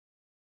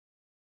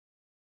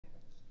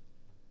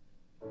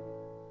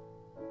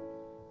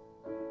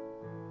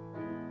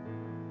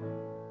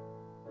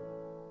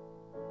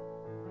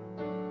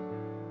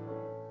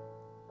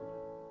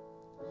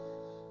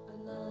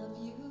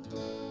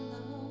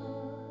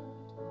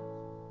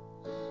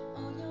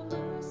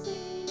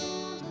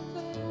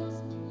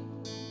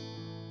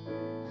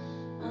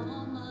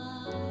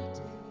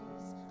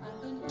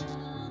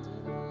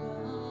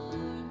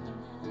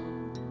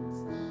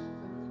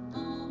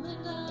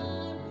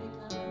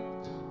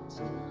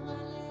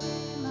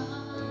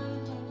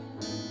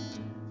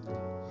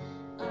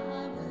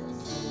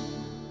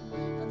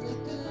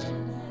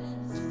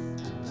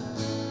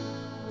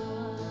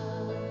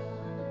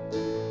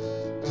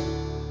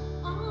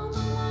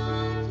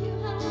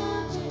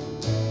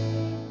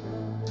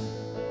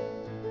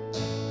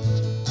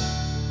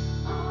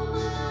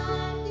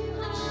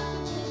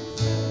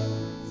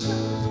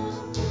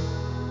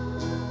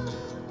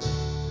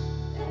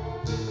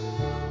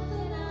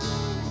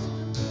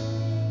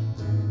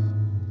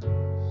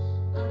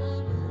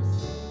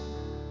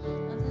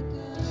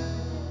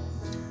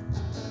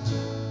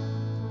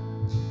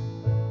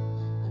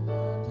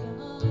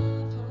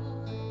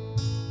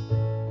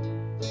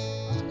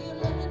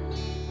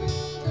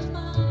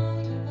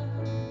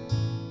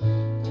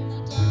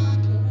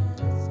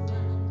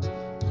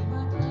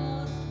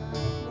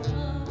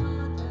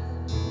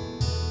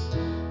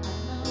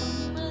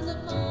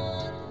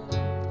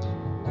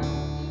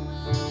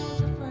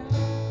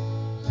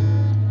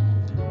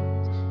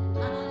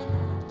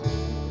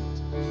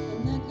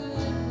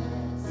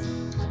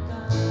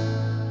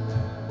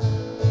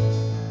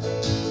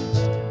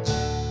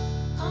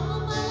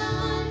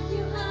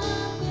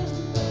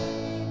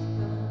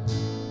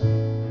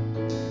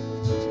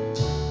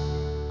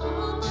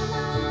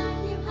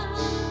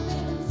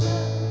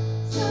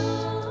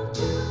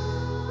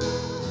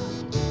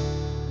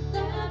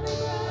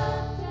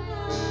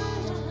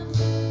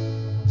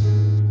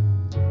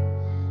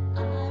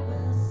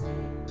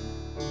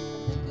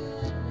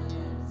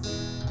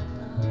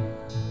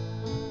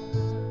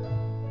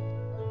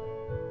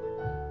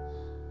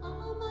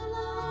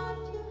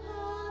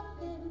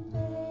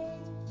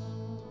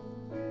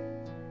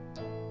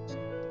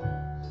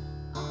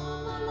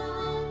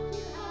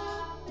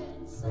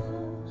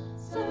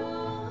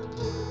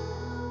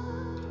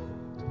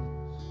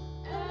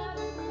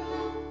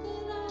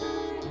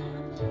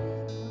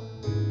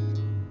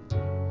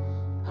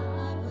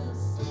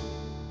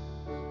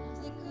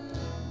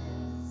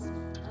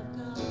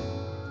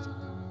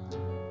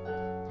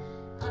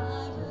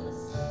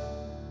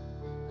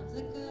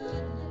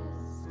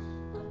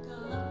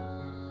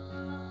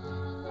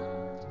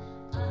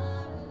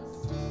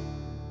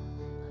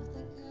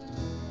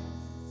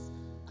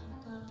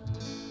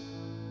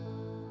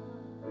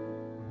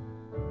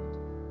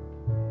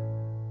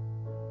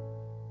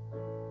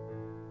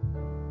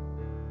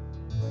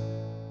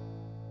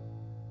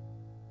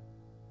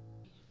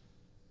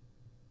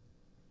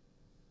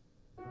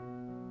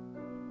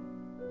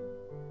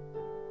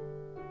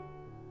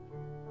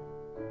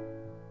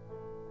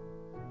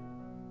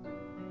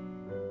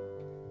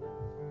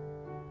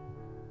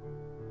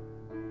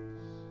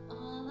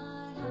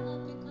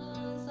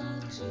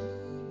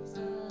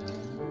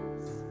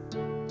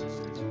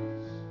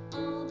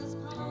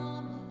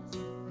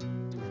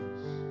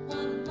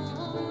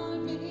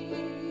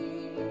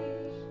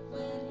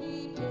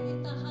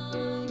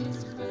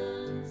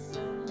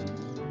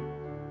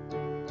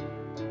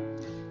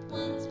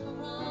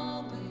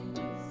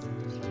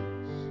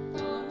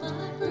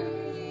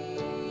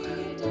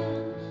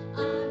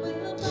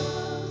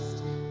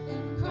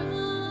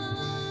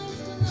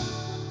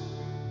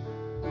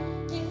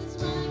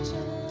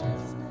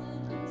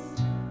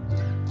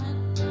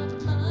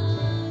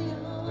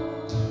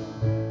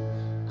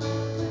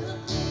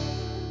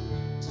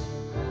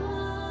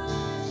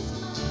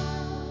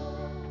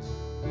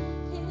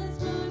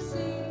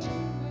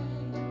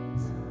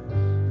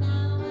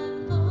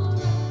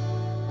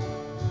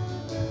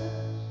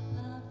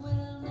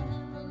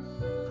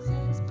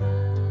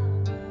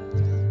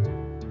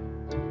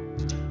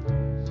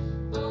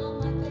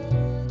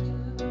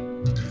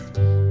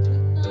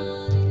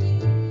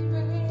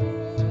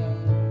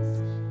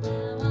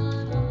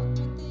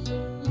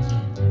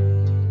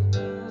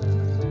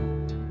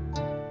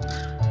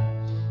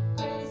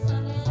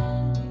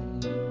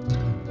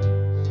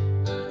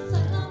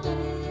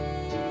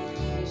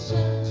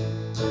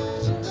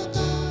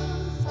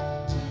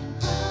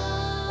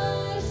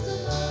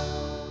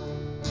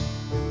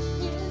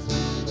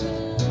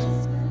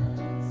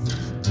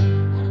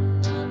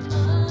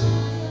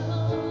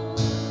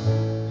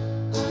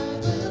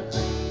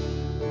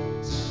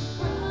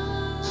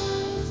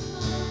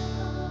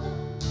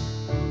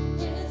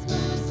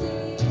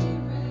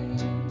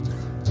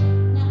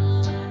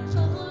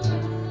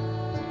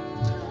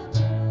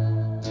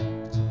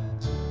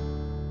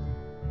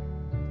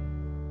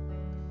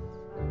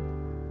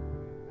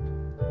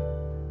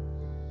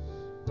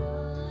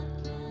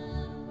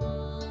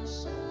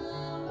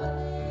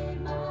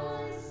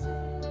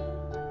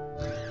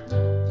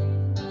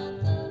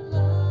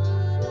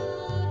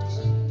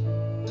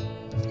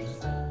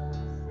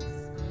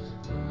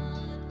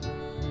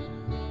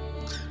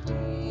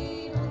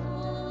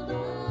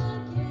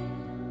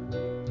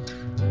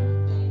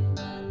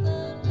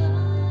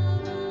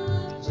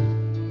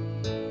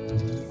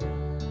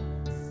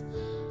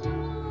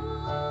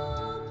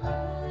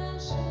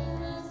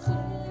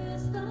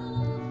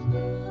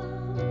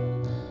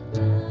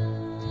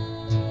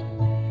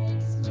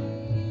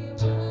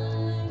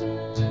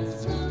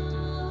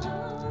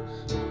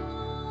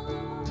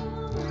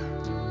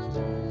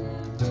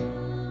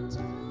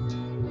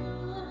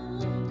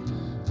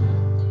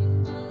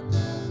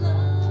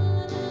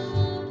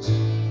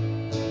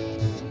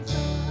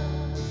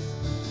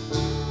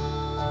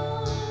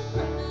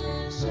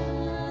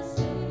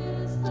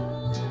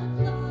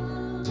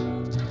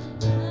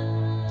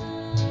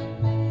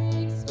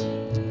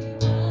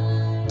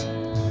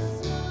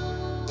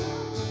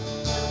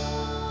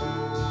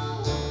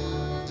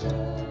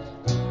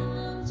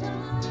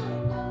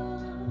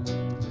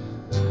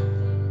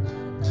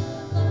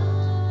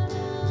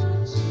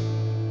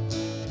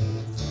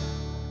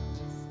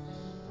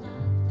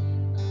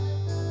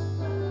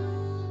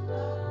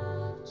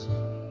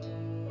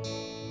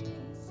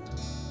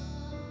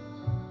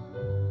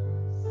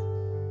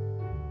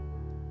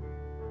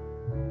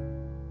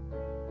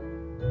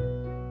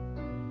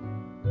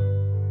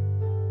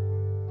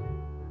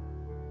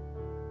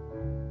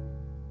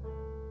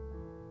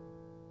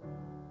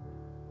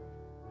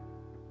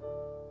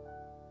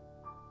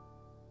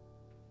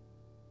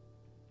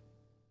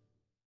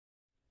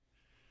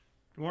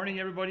Good morning,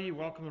 everybody.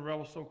 Welcome to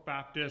Revelstoke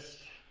Baptist.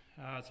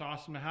 It's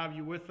awesome to have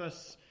you with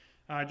us.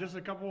 Just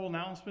a couple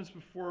announcements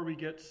before we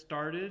get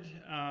started.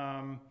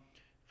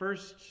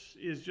 First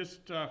is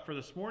just for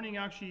this morning,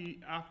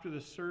 actually, after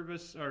the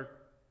service or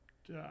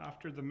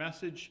after the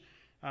message,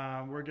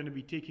 we're going to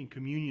be taking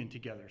communion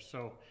together.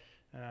 So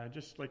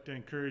just like to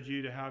encourage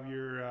you to have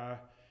your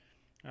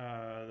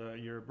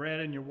bread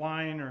and your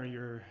wine or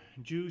your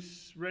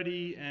juice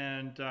ready,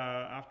 and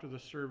after the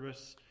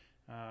service,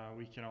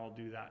 we can all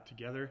do that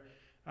together.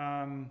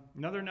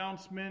 Another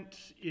announcement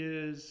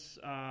is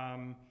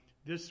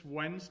this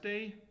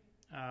Wednesday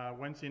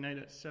night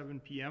at 7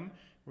 p.m.,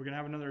 we're going to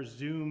have another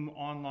Zoom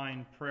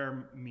online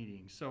prayer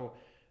meeting. So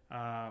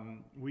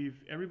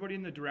everybody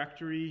in the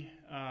directory,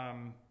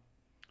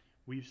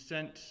 we've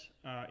sent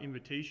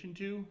invitation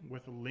to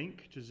with a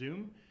link to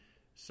Zoom.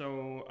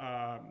 So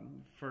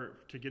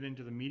to get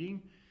into the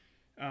meeting.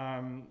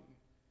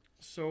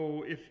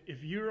 So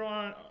if you're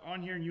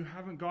on here and you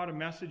haven't got a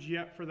message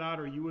yet for that,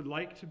 or you would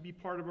like to be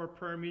part of our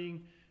prayer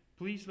meeting,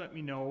 please let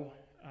me know,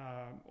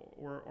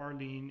 or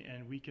Arlene,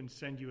 and we can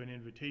send you an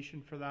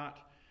invitation for that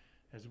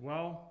as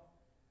well.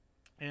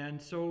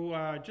 And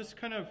so just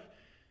kind of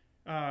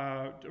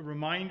a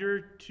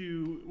reminder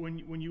to,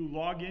 when you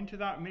log into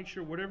that, make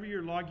sure whatever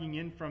you're logging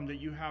in from,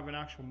 that you have an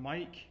actual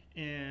mic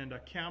and a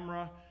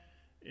camera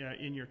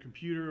in your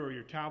computer or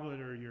your tablet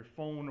or your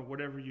phone or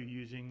whatever you're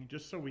using,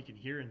 just so we can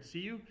hear and see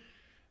you.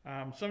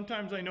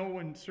 Sometimes I know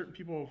when certain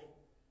people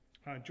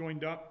have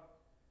joined up,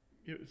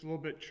 it's a little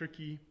bit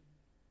tricky.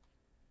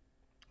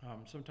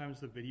 Sometimes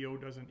the video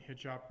doesn't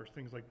hitch up or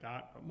things like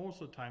that, but most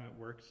of the time it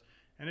works.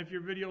 And if your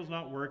video's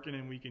not working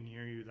and we can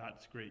hear you,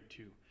 that's great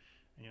too.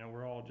 You know,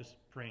 we're all just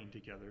praying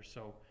together.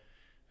 So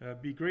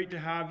it'd be great to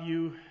have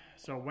you.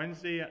 So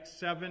Wednesday at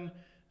 7.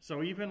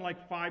 So even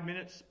like 5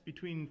 minutes,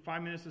 between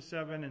 5 minutes to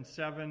 7 and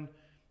 7,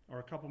 or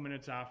a couple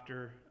minutes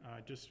after,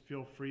 just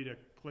feel free to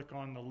click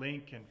on the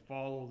link and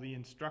follow the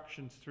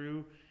instructions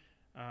through.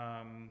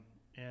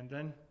 And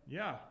then,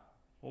 yeah,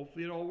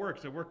 hopefully it all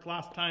works. It worked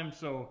last time,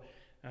 so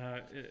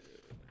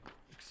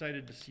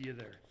excited to see you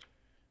there.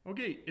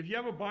 Okay, if you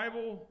have a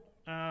Bible,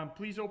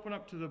 please open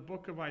up to the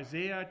book of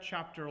Isaiah,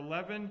 chapter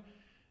 11.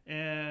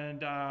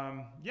 And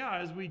yeah,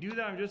 as we do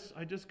that,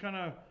 I just kind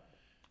of,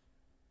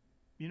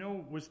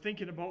 was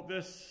thinking about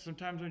this.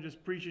 Sometimes I'm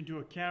just preaching to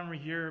a camera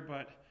here,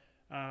 but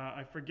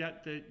I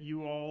forget that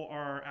you all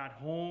are at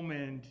home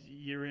and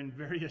you're in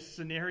various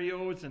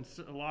scenarios, and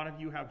a lot of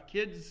you have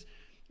kids,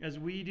 as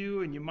we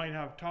do, and you might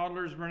have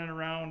toddlers running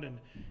around,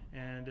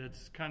 and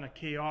it's kind of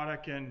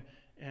chaotic,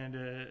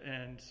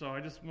 and so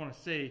I just want to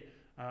say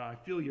I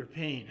feel your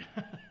pain,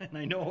 and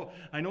I know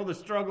the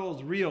struggle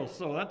is real.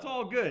 So that's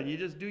all good. You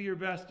just do your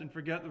best and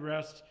forget the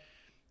rest.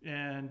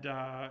 And,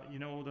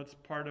 that's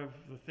part of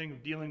the thing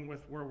of dealing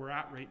with where we're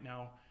at right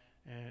now.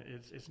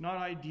 It's not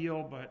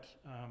ideal, but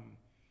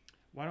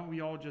why don't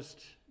we all just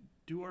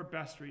do our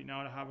best right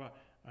now to have a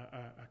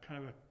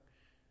kind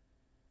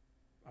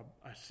of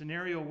a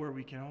scenario where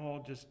we can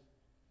all just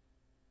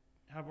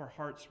have our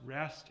hearts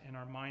rest and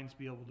our minds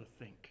be able to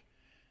think.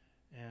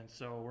 And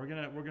so we're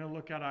gonna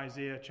look at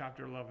Isaiah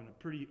chapter 11,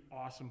 a pretty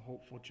awesome,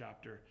 hopeful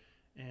chapter.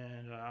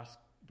 And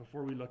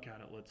before we look at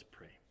it, let's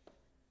pray.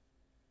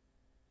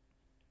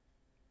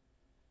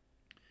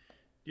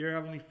 Dear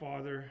Heavenly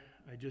Father,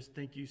 I just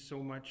thank you so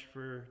much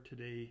for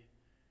today.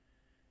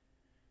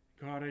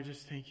 God, I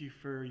just thank you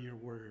for your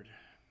word.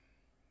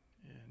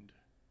 And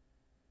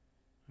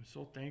I'm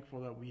so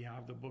thankful that we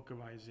have the book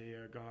of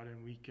Isaiah, God,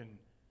 and we can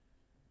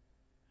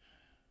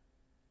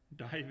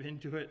dive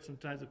into it.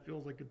 Sometimes it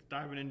feels like it's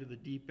diving into the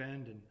deep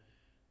end, and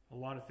a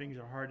lot of things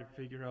are hard to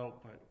figure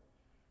out, but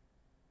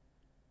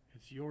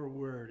it's your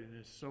word, and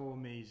it's so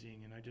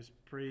amazing. And I just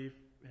pray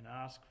and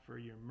ask for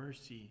your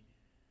mercy,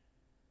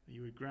 that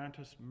you would grant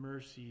us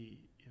mercy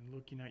in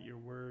looking at your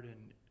word,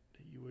 and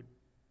that you would,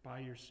 by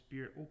your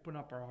Spirit, open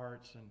up our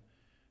hearts and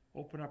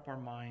open up our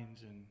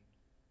minds, and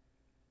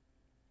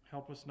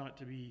help us not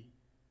to be,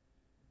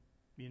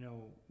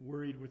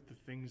 worried with the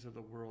things of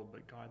the world,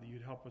 but God, that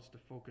you'd help us to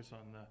focus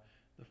on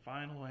the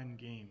final end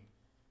game,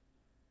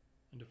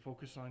 and to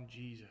focus on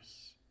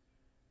Jesus,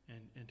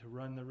 and to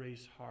run the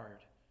race hard,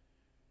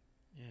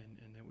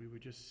 and that we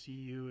would just see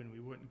you, and we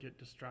wouldn't get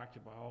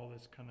distracted by all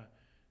this kind of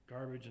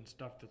garbage and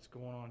stuff that's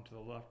going on to the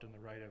left and the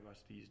right of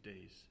us these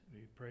days.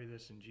 We pray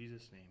this in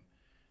Jesus' name.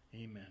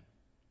 Amen.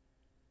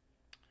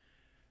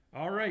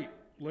 All right,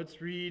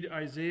 let's read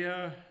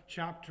Isaiah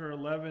chapter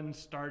 11,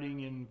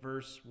 starting in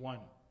verse 1.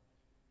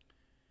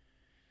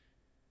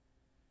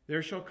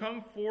 There shall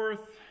come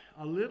forth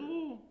a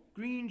little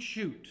green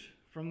shoot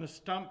from the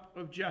stump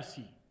of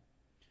Jesse,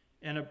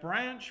 and a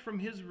branch from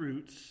his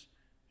roots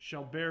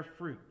shall bear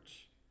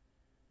fruit.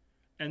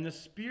 And the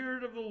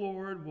Spirit of the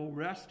Lord will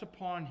rest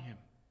upon him,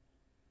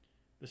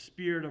 the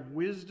Spirit of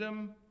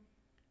wisdom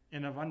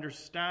and of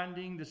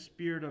understanding, the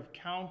Spirit of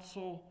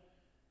counsel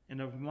and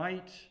of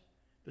might,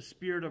 the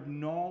Spirit of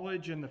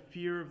knowledge and the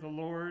fear of the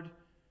Lord.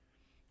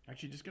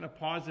 Actually, just going to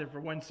pause there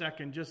for 1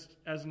 second, just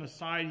as an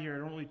aside here. I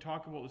don't really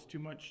talk about this too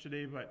much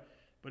today, but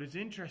it's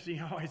interesting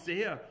how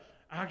Isaiah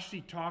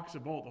actually talks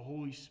about the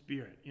Holy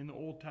Spirit in the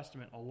Old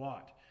Testament a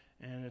lot.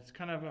 And it's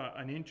kind of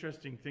an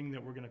interesting thing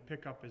that we're going to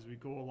pick up as we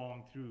go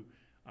along through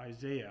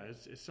Isaiah.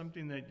 It's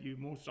something that you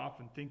most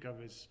often think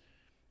of as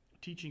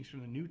teachings from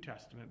the New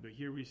Testament, but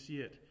here we see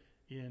it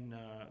in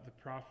the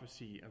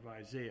prophecy of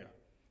Isaiah.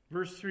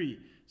 Verse 3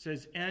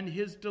 says, "And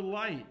his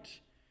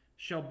delight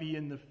shall be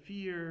in the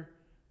fear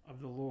of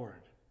the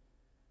Lord."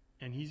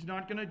 And he's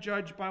not going to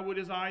judge by what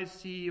his eyes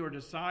see or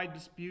decide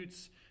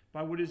disputes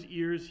by what his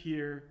ears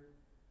hear,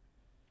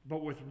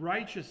 but with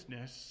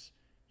righteousness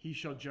he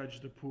shall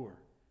judge the poor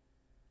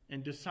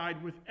and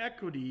decide with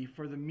equity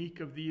for the meek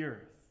of the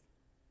earth.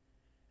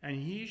 And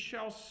he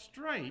shall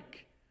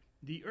strike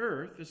the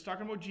earth, it's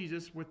talking about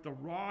Jesus, with the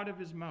rod of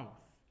his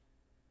mouth,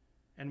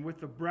 and with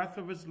the breath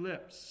of his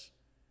lips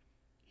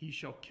he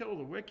shall kill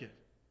the wicked.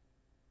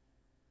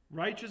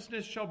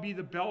 Righteousness shall be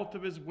the belt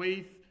of his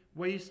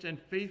waist, and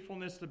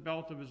faithfulness the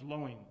belt of his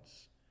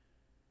loins.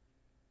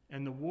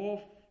 And the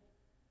wolf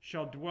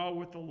shall dwell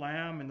with the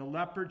lamb, and the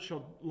leopard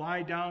shall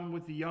lie down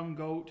with the young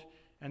goat,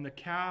 and the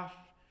calf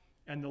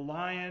and the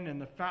lion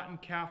and the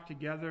fattened calf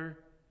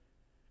together,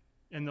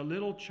 and the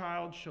little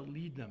child shall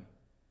lead them.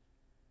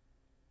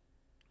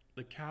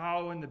 The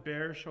cow and the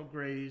bear shall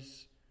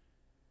graze,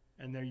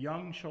 and their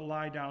young shall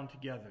lie down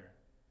together.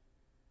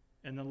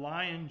 And the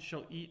lion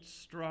shall eat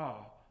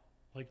straw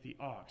like the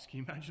ox. Can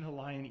you imagine a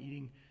lion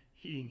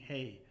eating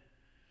hay?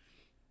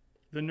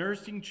 The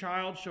nursing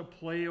child shall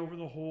play over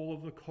the hole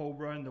of the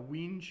cobra, and the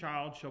weaned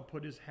child shall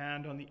put his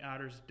hand on the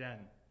adder's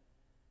den.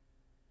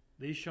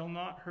 They shall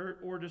not hurt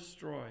or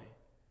destroy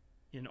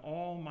in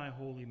all my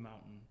holy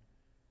mountain,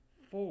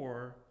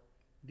 for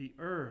the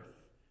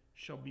earth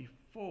shall be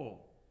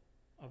full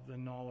of the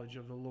knowledge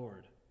of the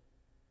Lord,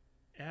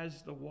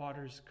 as the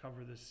waters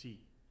cover the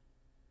sea.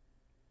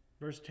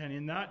 Verse 10,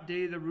 "In that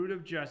day the root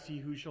of Jesse,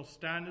 who shall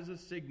stand as a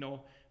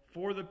signal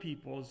for the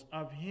peoples,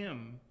 of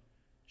him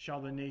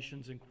shall the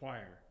nations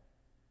inquire,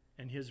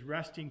 and his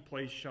resting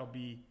place shall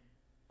be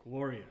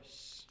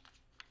glorious."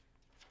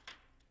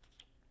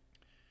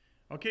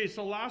 Okay,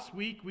 so last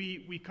week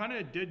we kind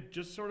of did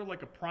just sort of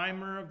like a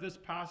primer of this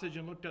passage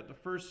and looked at the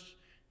first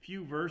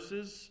few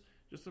verses,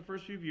 just the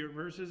first few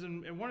verses.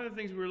 And one of the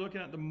things we were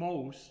looking at the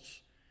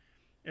most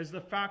is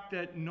the fact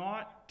that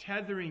not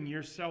tethering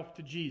yourself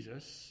to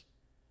Jesus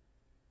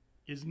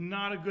is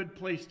not a good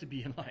place to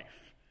be in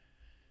life.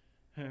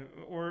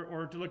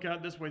 Or to look at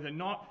it this way, that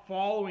not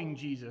following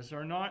Jesus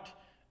or not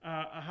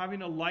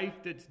having a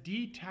life that's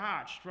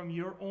detached from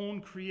your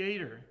own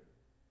Creator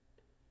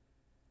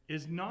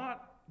is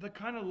not the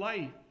kind of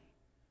life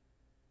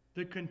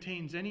that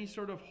contains any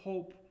sort of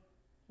hope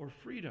or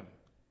freedom.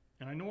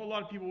 And I know a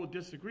lot of people will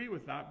disagree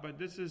with that, but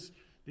this is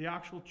the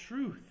actual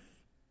truth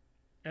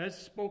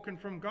as spoken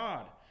from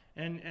God.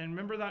 And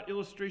remember that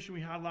illustration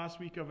we had last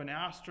week of an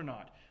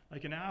astronaut,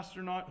 like an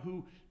astronaut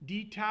who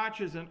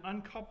detaches and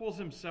uncouples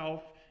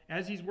himself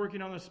as he's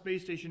working on the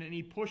space station, and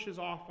he pushes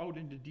off out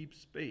into deep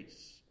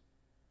space.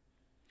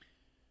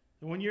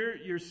 When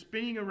you're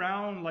spinning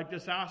around like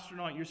this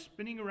astronaut, you're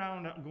spinning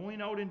around,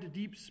 going out into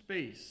deep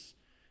space,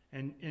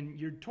 and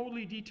you're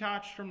totally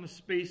detached from the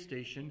space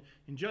station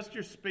in just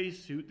your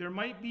spacesuit, there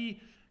might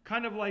be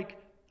kind of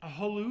like a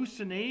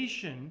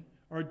hallucination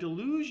or a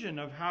delusion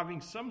of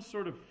having some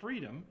sort of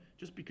freedom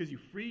just because you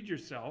freed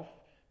yourself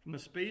from the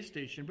space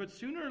station. But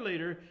sooner or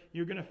later,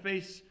 you're going to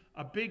face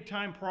a big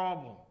time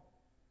problem.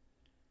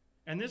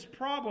 And this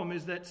problem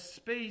is that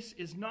space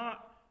is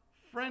not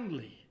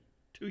friendly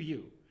to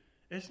you.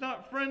 It's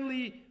not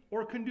friendly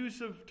or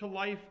conducive to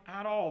life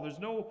at all. There's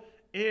no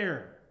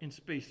air in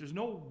space. There's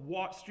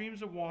no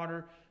streams of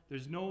water.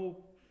 There's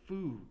no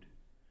food.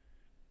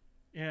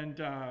 And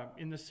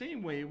in the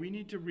same way, we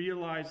need to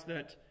realize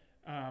that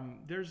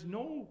there's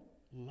no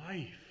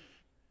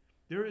life.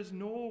 There is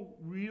no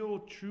real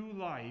true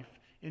life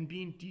in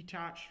being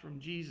detached from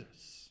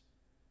Jesus.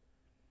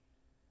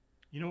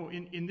 You know,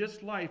 in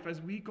this life,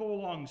 as we go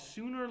along,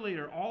 sooner or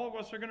later, all of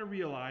us are going to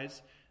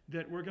realize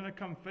that we're going to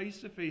come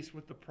face to face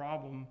with the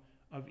problem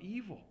of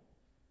evil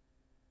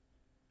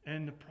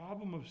and the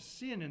problem of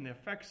sin and the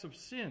effects of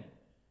sin.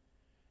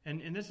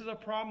 And this is a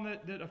problem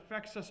that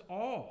affects us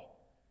all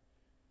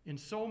in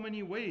so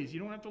many ways.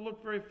 You don't have to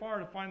look very far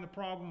to find the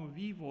problem of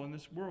evil in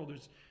this world.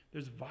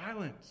 There's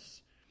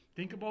violence.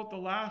 Think about the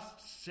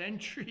last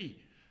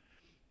century.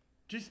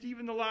 Just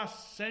even the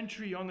last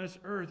century on this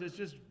earth is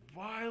just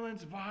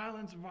violence,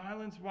 violence,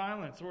 violence,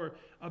 violence, or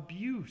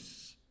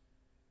abuse.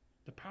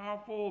 The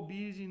powerful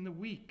abusing the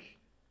weak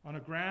on a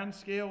grand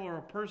scale or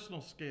a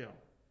personal scale.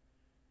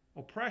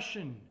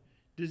 Oppression,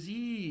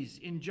 disease,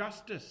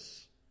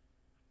 injustice,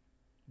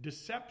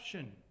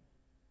 deception,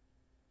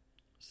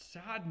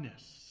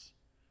 sadness.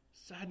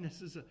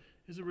 Sadness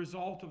is a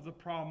result of the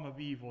problem of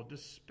evil.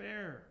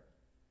 Despair,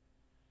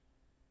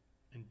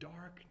 and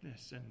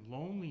darkness, and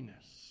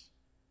loneliness.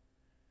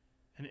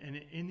 And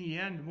in the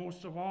end,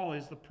 most of all,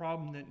 is the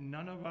problem that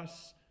none of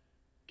us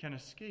can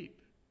escape.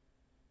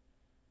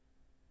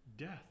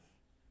 Death.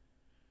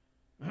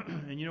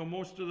 And you know,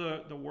 most of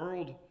the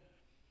world,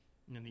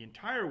 and the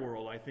entire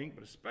world, I think,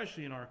 but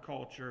especially in our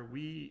culture,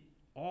 we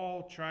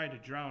all try to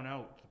drown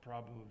out the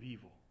problem of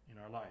evil in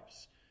our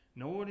lives.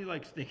 Nobody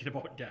likes thinking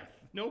about death.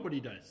 Nobody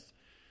does.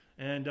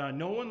 And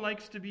no one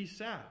likes to be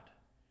sad.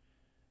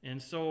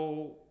 And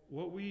so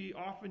what we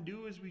often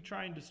do is we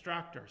try and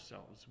distract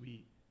ourselves.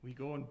 We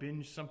go and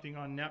binge something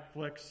on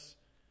Netflix.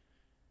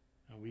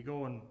 We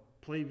go and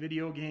play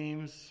video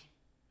games.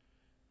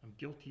 I'm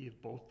guilty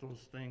of both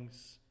those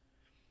things.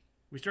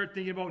 We start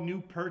thinking about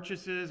new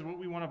purchases, what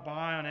we want to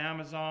buy on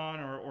Amazon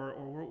or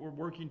what we're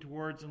working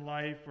towards in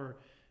life,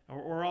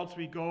 or else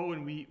we go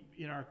and we,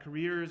 in our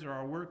careers or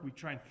our work, we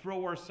try and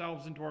throw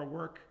ourselves into our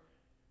work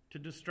to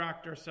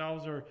distract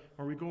ourselves, or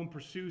we go and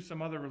pursue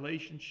some other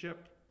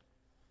relationship.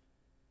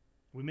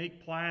 We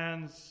make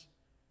plans.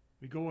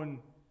 We go and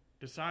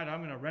decide, I'm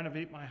going to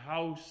renovate my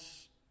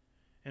house.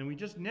 And we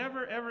just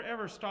never, ever,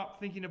 ever stop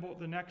thinking about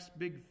the next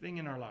big thing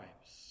in our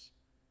lives.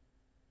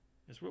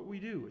 That's what we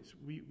do.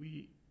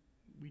 We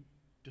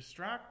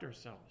distract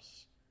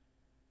ourselves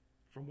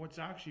from what's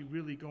actually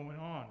really going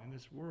on in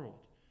this world.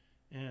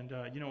 And,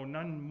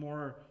 none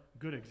more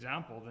good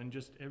example than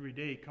just every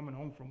day coming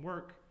home from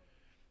work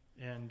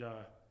and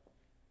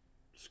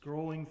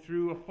scrolling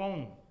through a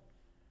phone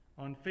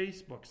on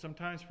Facebook,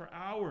 sometimes for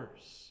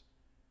hours.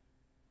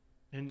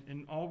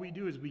 And all we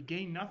do is we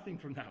gain nothing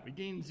from that. We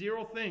gain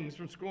zero things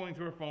from scrolling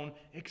through our phone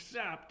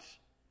except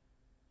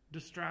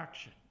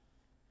distraction.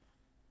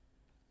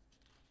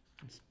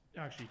 It's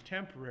actually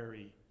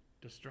temporary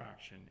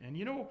distraction. And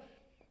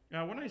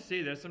when I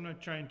say this, I'm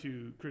not trying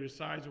to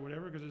criticize or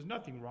whatever, because there's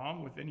nothing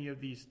wrong with any of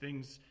these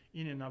things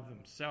in and of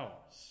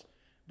themselves.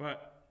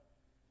 But,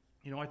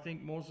 I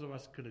think most of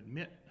us could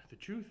admit the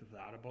truth of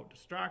that about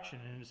distraction,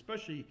 and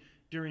especially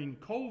during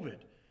COVID.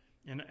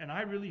 And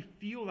I really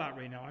feel that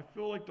right now. I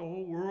feel like the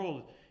whole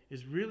world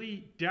is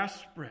really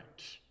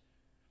desperate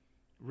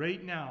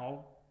right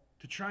now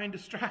to try and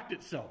distract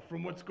itself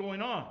from what's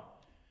going on.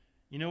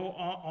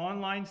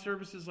 Online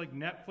services like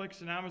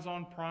Netflix and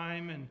Amazon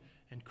Prime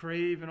and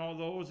Crave and all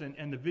those,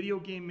 and the video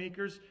game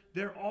makers,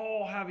 they're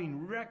all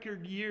having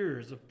record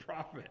years of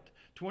profit.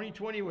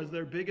 2020 was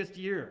their biggest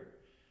year.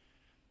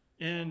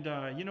 And,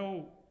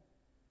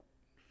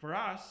 for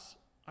us,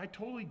 I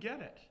totally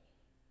get it.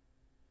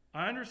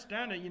 I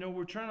understand it.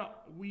 We're trying to,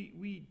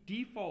 we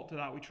default to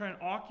that. We try and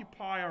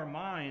occupy our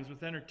minds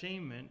with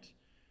entertainment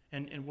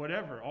and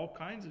whatever, all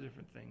kinds of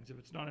different things, if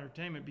it's not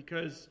entertainment,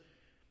 because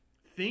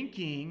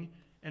thinking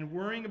and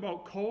worrying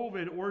about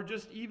COVID, or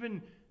just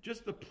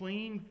the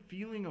plain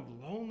feeling of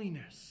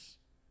loneliness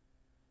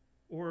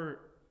or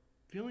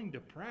feeling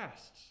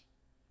depressed,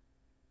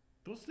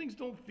 those things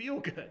don't feel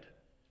good.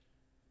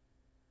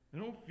 They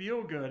don't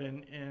feel good.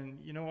 And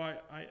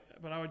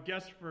but I would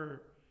guess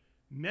for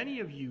many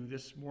of you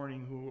this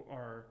morning who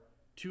are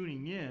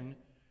tuning in,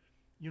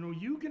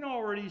 you can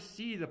already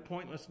see the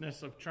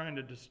pointlessness of trying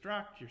to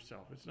distract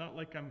yourself. It's not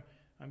like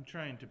I'm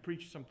trying to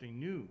preach something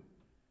new.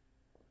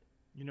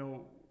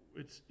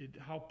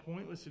 How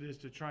pointless it is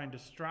to try and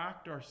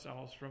distract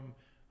ourselves from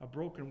a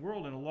broken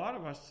world. And a lot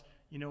of us,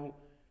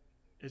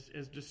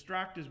 as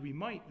distract as we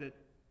might, that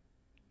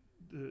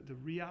the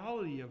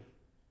reality of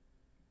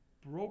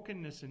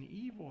brokenness and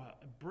evil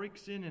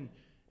breaks in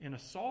and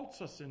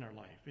assaults us in our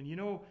life. And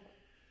I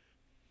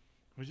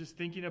was just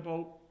thinking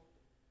about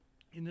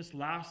in this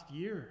last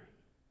year,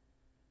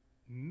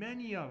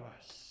 many of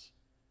us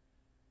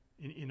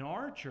in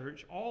our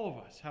church, all of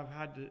us have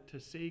had to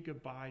say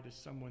goodbye to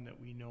someone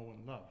that we know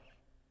and love.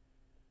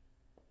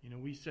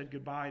 We said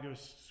goodbye to a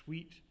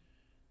sweet,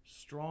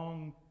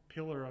 strong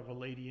pillar of a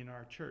lady in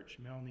our church,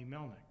 Melanie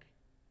Melnick.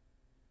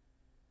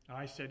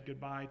 I said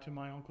goodbye to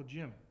my Uncle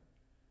Jim.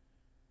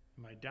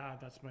 My dad,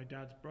 that's my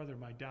dad's brother.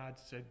 My dad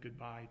said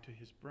goodbye to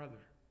his brother.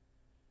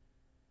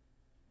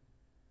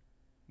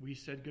 We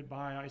said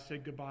goodbye. I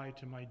said goodbye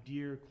to my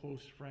dear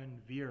close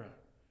friend Vera.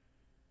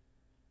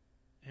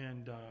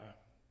 And,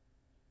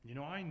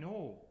 I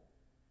know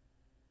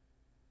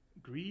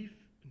grief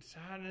and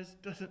sadness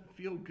doesn't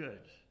feel good.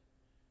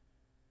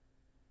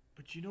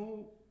 But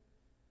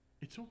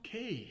it's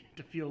okay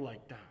to feel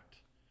like that.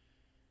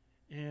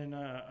 And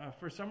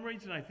for some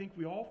reason, I think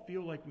we all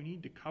feel like we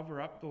need to cover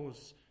up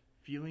those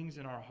feelings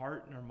in our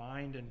heart and our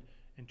mind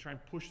and try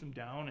and push them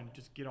down and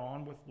just get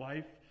on with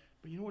life.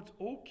 But it's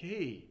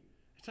okay.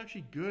 It's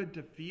actually good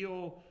to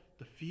feel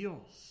the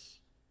feels.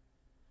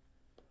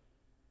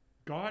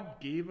 God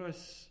gave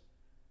us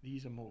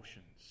these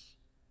emotions.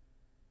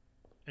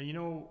 And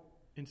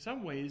in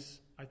some ways,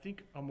 I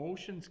think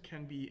emotions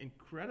can be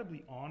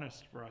incredibly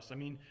honest for us. I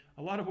mean,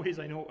 a lot of ways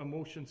I know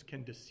emotions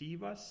can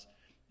deceive us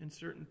in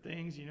certain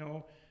things,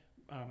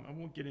 I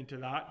won't get into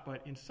that,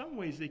 but in some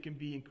ways they can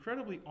be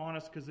incredibly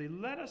honest because they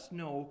let us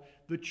know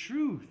the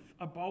truth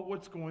about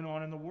what's going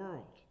on in the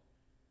world.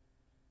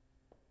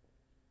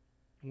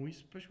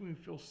 Especially when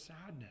we feel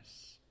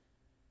sadness.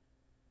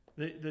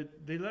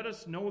 They let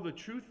us know the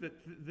truth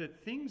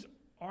that things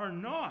are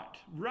not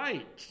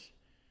right.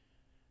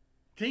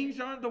 Things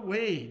aren't the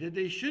way that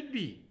they should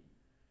be.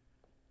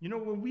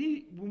 When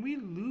we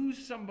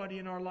lose somebody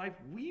in our life,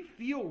 we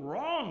feel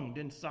wronged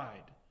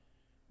inside.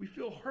 We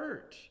feel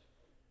hurt.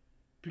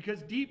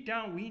 Because deep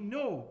down we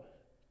know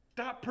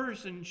that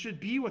person should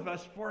be with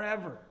us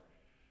forever.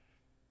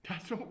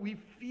 That's what we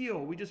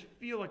feel. We just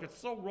feel like it's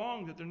so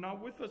wrong that they're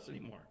not with us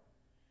anymore.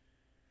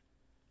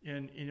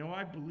 And,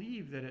 I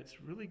believe that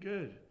it's really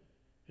good.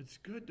 It's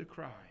good to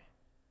cry.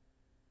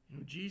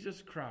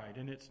 Jesus cried,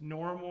 and it's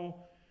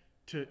normal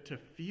to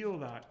feel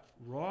that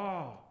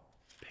raw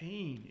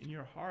pain in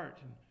your heart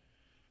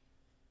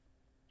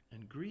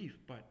and grief.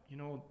 But,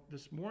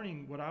 this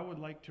morning, what I would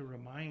like to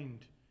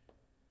remind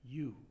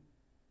you,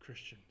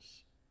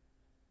 Christians,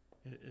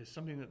 is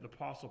something that the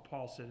Apostle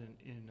Paul said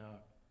in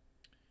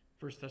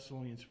 1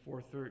 Thessalonians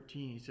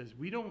 4:13. He says,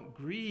 we don't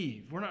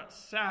grieve. We're not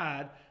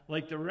sad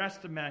like the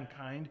rest of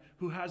mankind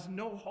who has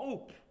no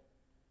hope.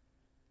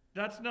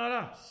 That's not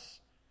us.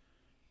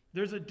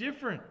 There's a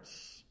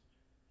difference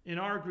in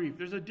our grief.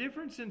 There's a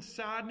difference in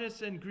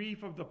sadness and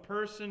grief of the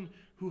person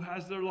who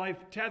has their life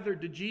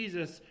tethered to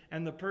Jesus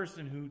and the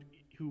person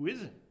who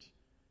isn't.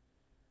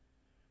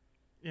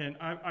 And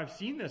I've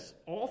seen this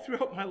all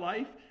throughout my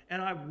life,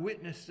 and I've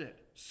witnessed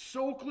it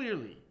so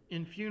clearly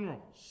in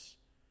funerals.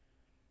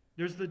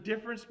 There's the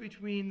difference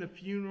between the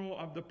funeral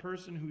of the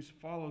person who's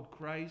followed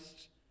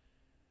Christ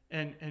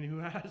and who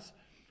has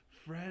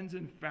friends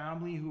and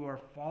family who are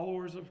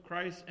followers of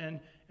Christ, and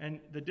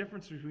the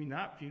difference between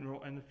that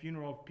funeral and the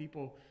funeral of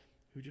people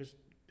who just,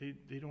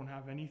 they don't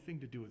have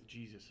anything to do with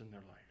Jesus in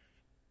their life.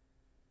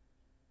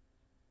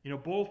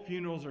 Both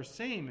funerals are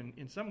same, and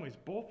in some ways,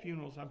 both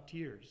funerals have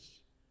tears.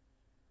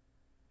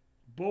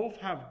 Both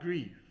have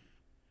grief,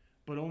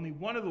 but only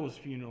one of those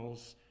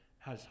funerals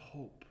has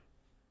hope.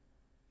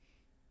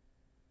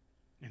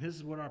 And this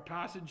is what our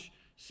passage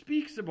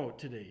speaks about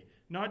today.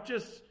 Not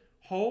just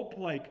hope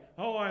like,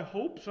 oh, I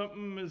hope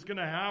something is going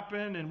to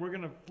happen and we're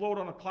going to float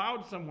on a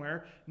cloud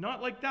somewhere.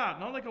 Not like that.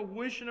 Not like a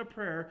wish and a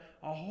prayer.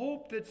 A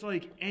hope that's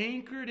like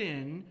anchored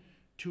in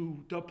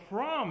to the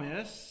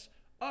promise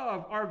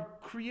of our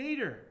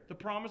Creator. The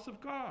promise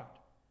of God.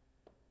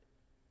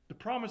 The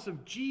promise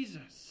of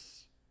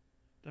Jesus.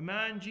 The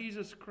man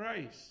Jesus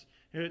Christ.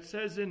 And it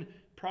says in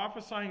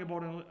prophesying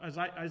about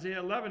Isaiah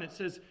 11, it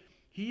says,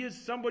 he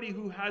is somebody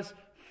who has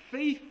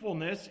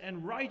faithfulness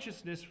and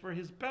righteousness for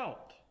his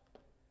belt.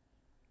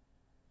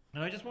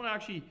 And I just want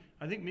to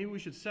I think maybe we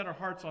should set our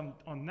hearts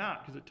on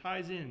that, because it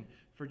ties in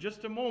for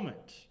just a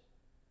moment.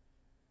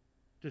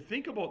 To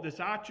think about this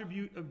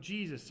attribute of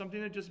Jesus,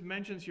 something that just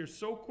mentions here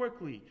so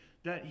quickly,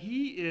 that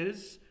he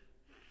is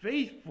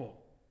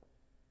faithful.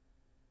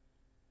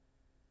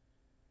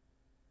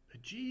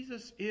 That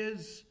Jesus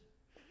is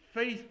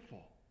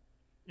faithful.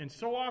 And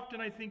so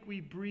often I think we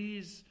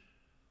breeze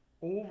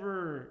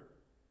over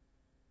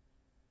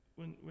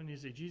when you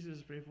say Jesus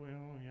is faithful,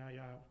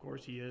 yeah, of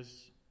course he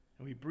is.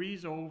 And we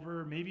breeze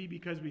over, maybe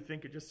because we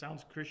think it just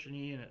sounds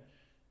Christian-y, and it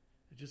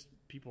just,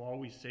 people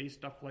always say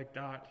stuff like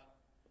that.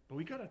 But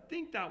we got to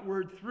think that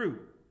word through.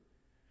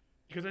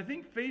 Because I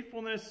think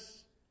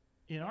faithfulness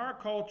in our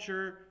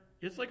culture,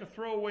 it's like a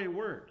throwaway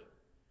word.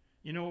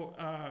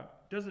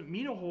 Doesn't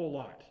mean a whole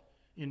lot,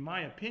 in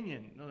my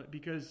opinion,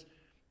 because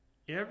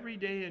every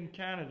day in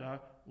Canada,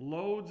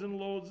 loads and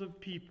loads of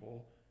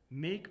people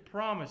make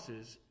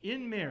promises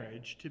in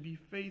marriage to be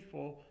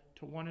faithful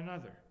to one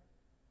another.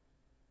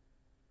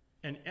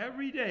 And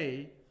every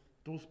day,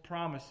 those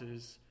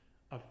promises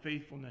of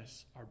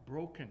faithfulness are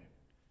broken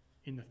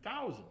in the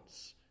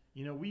thousands.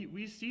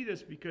 We see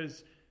this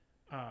because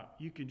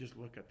you can just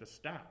look at the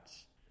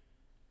stats.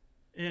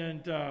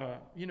 And,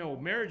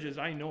 marriages,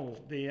 I know,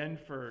 they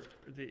end for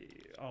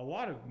a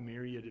lot of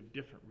myriad of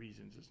different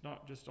reasons. It's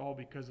not just all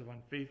because of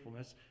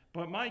unfaithfulness.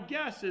 But my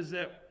guess is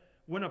that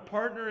when a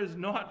partner is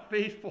not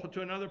faithful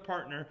to another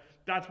partner,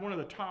 that's one of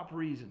the top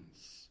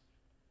reasons.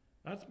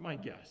 That's my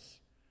guess.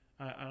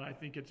 And I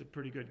think it's a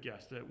pretty good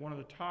guess that one of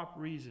the top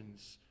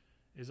reasons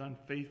is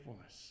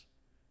unfaithfulness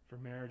for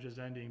marriages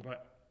ending.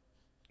 But,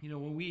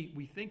 when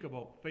we think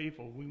about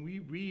faithful, when we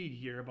read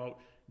here about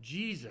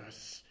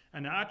Jesus,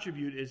 an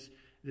attribute is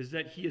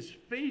that he is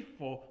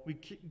faithful. We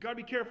got to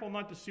be careful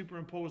not to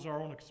superimpose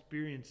our own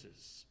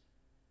experiences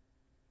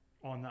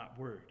on that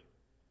word.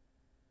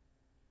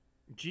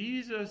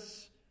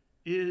 Jesus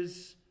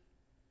is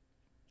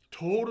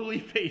totally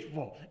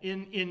faithful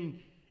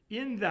in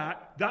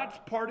that's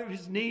part of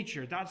his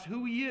nature. That's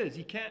who he is.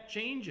 He can't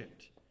change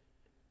it.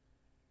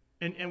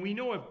 And we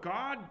know if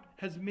God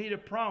has made a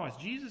promise,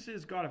 Jesus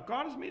is God. If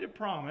God has made a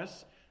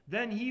promise,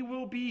 then he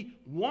will be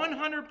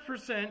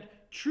 100%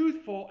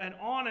 truthful and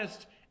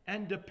honest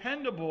and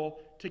dependable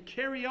to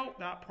carry out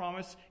that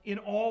promise in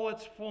all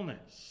its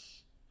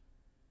fullness.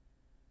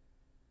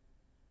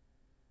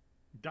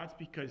 That's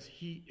because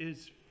he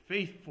is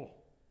faithful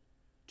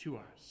to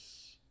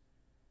us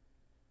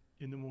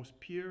in the most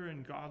pure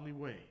and godly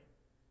way.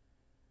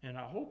 And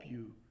I hope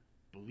you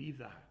believe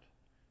that.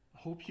 I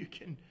hope you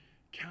can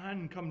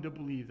come to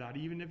believe that.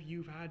 Even if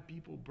you've had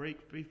people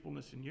break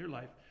faithfulness in your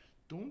life,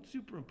 don't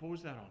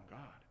superimpose that on God.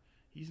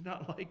 He's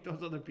not like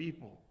those other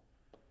people.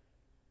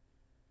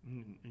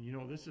 And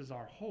this is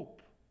our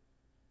hope.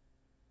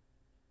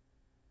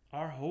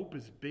 Our hope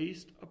is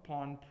based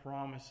upon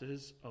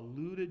promises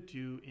alluded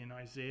to in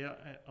Isaiah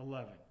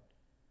 11.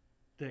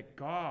 That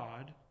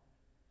God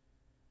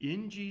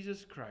in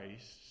Jesus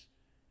Christ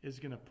is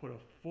going to put a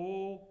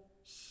full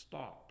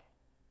stop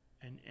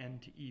and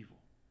end to evil.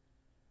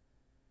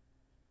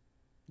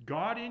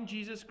 God in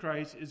Jesus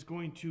Christ is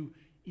going to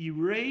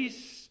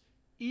erase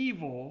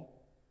evil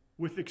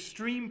with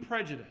extreme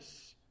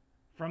prejudice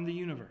from the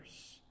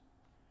universe.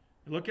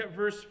 Look at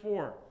verse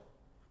 4.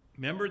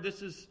 Remember,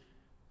 this is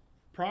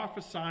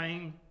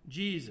prophesying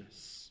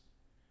Jesus.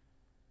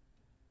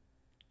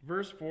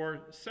 Verse 4,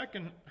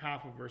 second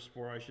half of verse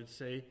 4, I should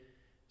say,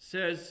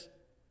 says,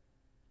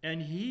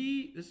 and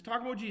he, this is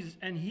talking about Jesus,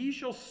 and he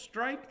shall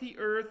strike the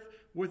earth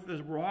with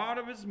the rod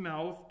of his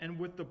mouth, and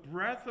with the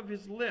breath of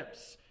his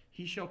lips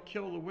he shall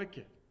kill the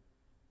wicked.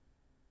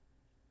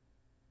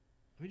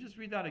 Let me just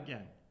read that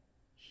again.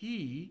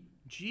 He,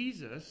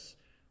 Jesus,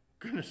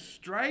 going to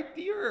strike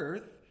the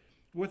earth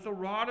with the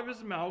rod of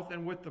his mouth,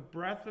 and with the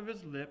breath of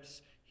his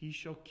lips he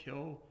shall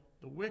kill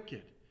the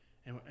wicked.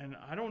 And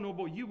I don't know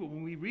about you, but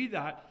when we read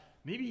that,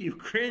 maybe you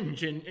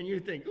cringe and you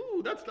think,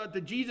 ooh, that's not the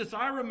Jesus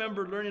I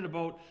remember learning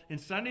about in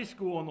Sunday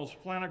school on those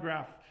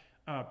flannelgraph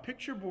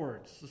picture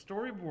boards, the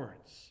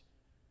storyboards.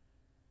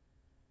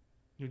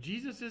 You know,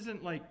 Jesus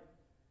isn't like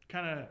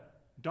kind of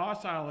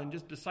docile and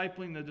just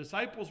discipling the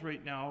disciples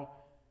right now.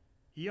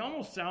 He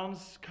almost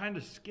sounds kind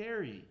of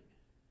scary.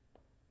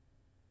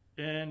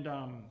 And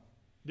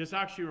this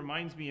actually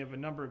reminds me of a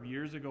number of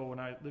years ago when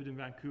I lived in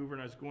Vancouver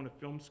and I was going to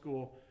film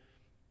school.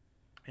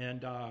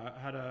 And I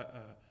had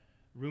a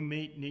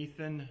roommate,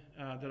 Nathan,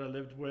 that I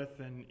lived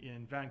with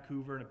in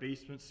Vancouver in a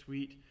basement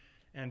suite.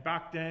 And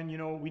back then, you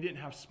know, we didn't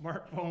have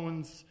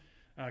smartphones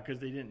because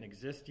they didn't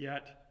exist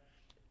yet.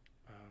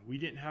 We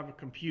didn't have a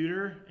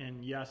computer.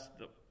 And yes,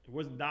 it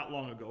wasn't that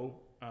long ago.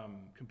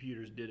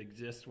 Computers did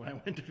exist when I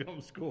went to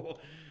film school.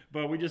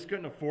 But we just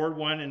couldn't afford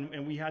one.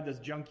 And we had this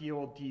junky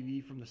old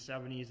TV from the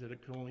 70s that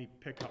it could only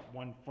pick up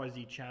one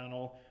fuzzy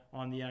channel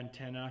on the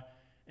antenna.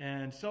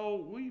 And so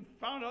we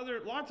found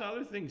lots of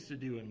other things to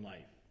do in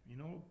life. You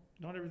know,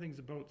 not everything's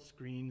about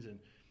screens.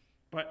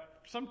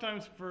 But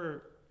sometimes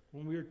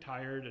when we were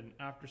tired and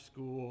after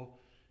school,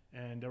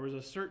 and there was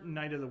a certain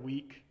night of the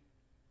week,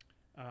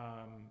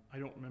 I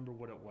don't remember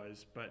what it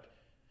was, but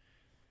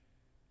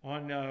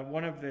on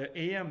one of the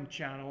AM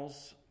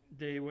channels,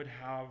 they would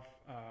have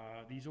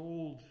these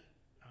old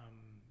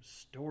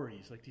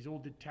stories, like these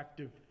old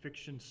detective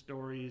fiction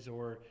stories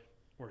or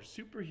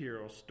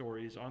superhero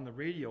stories on the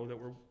radio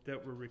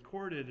that were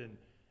recorded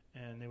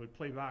and they would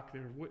play back. They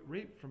were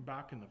right from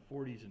back in the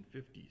 40s and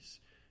 50s.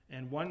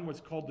 And one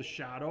was called The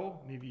Shadow.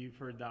 Maybe you've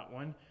heard that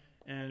one.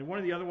 And one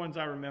of the other ones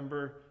I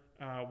remember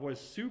was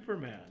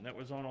Superman. That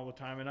was on all the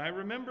time. And I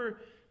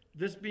remember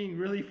this being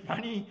really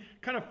funny,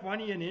 kind of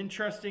funny and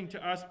interesting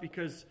to us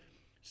because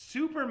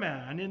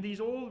Superman in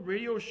these old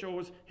radio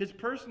shows, his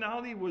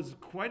personality was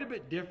quite a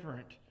bit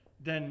different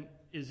than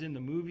is in the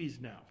movies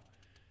now.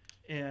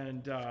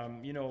 And,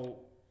 you know,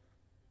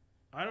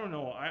 I don't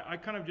know. I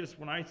kind of just,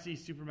 when I see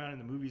Superman in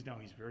the movies now,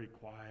 he's very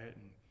quiet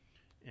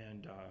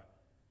and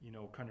you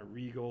know, kind of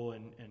regal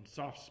and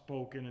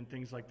soft-spoken and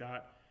things like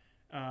that.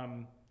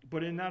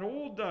 But in that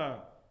old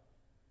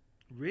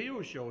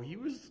radio show, he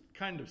was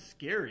kind of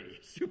scary.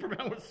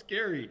 Superman was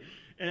scary.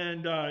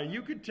 And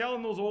you could tell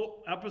in those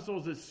old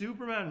episodes that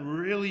Superman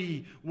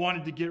really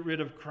wanted to get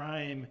rid of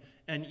crime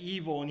and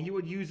evil, and he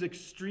would use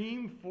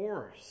extreme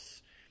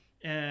force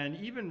and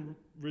even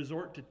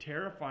resort to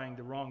terrifying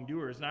the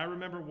wrongdoers. And I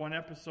remember one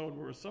episode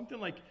where it was something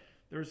like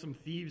there were some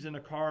thieves in a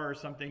car or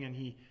something, and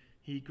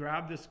he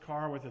grabbed this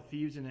car with the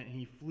thieves in it, and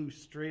he flew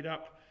straight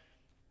up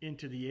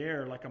into the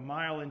air, like a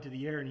mile into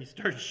the air, and he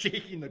started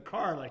shaking the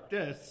car like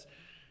this,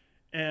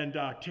 and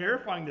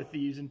terrifying the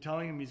thieves and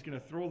telling them he's going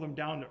to throw them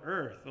down to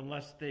earth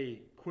unless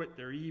they quit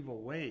their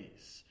evil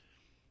ways.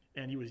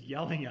 And he was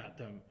yelling at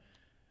them.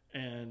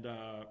 And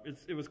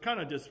it was kind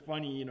of just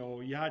funny, you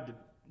know, you had to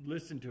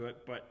listen to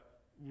it, but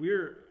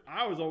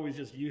I was always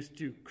just used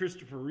to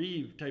Christopher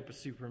Reeve type of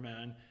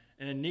Superman,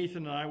 and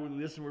Nathan and I would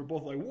listen. We're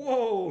both like,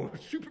 "Whoa,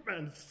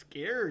 Superman's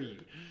scary.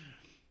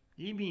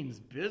 He means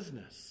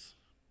business."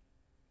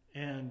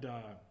 And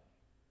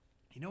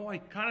you know, I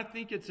kind of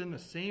think it's in the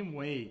same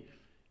way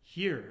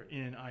here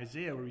in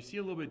Isaiah, where we see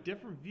a little bit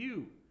different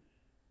view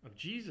of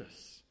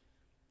Jesus,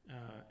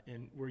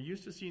 and we're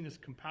used to seeing this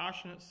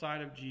compassionate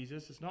side of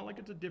Jesus. It's not like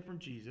it's a different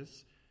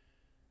Jesus;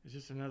 it's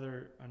just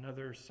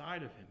another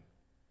side of him.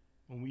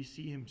 When we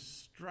see him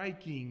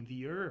striking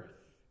the earth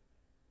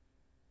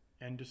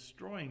and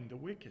destroying the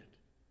wicked.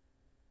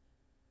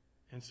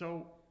 And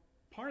so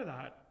part of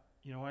that,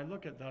 you know, I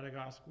look at that, I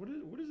ask, what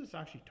is this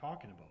actually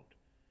talking about?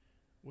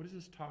 What is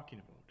this talking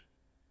about?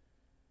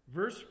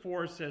 Verse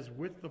 4 says,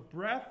 with the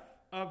breath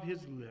of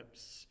his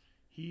lips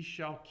he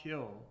shall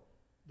kill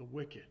the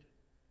wicked.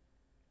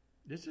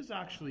 This is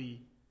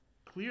actually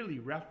clearly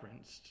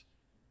referenced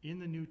in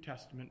the New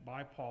Testament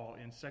by Paul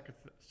in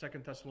 2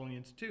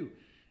 Thessalonians 2.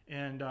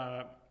 And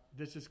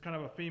this is kind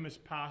of a famous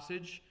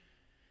passage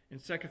in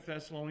 2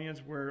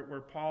 Thessalonians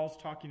where Paul's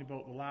talking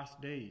about the last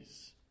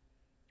days.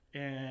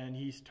 And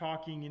he's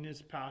talking in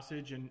his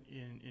passage in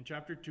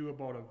chapter 2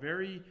 about a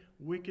very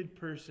wicked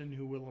person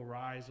who will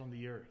arise on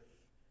the earth.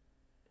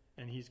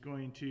 and he's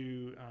going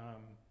to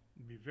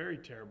be very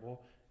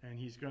terrible, and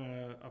he's going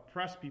to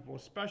oppress people.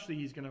 Especially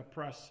he's going to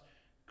oppress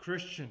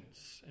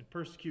Christians and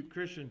persecute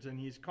Christians. And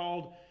he's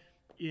called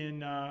in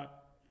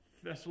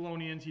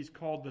Thessalonians, he's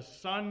called the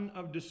son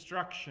of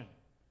destruction,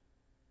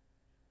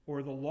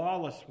 or the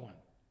lawless one.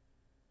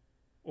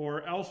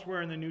 Or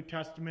elsewhere in the New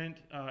Testament,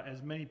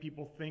 as many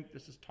people think,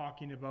 this is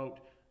talking about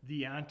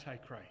the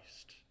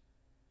Antichrist.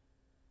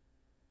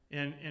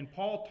 And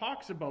Paul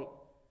talks about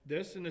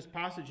this in this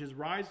passage, his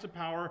rise to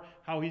power,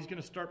 how he's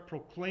going to start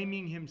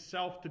proclaiming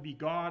himself to be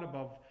God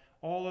above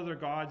all other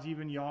gods,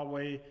 even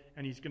Yahweh,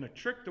 and he's going to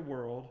trick the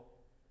world.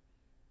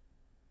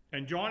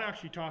 And John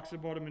actually talks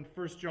about him in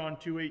 1 John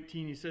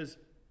 2:18.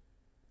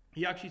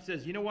 He actually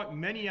says, you know what?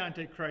 Many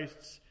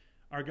antichrists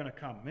are going to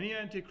come. Many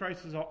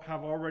antichrists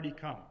have already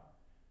come.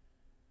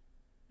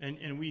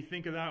 And we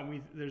think of that,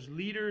 and there's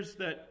leaders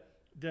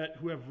that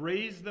who have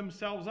raised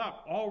themselves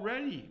up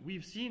already.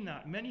 We've seen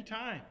that many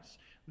times.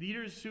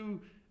 Leaders who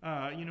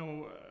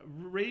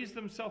raised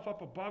themselves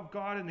up above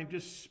God, and they've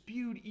just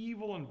spewed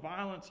evil and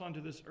violence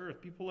onto this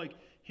earth. People like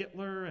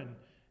Hitler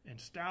and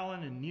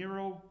Stalin and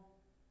Nero.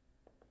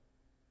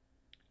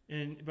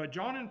 But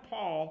John and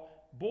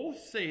Paul both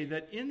say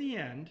that in the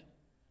end,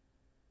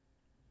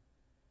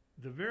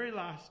 the very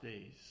last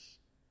days,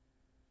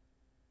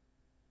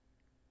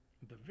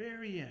 at the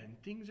very end,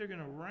 things are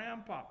going to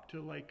ramp up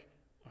to like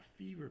a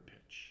fever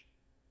pitch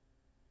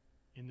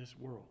in this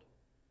world.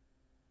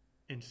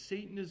 And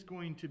Satan is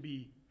going to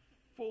be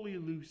fully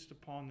loosed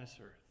upon this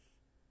earth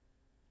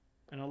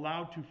and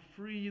allowed to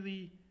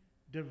freely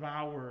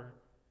devour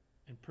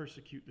and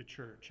persecute the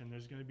church. And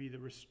there's going to be the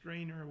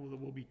restrainer that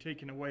will be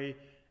taken away,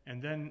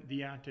 and then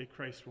the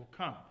Antichrist will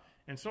come.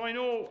 And so I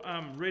know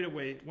right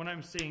away, when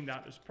I'm saying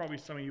that, there's probably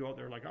some of you out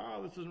there like,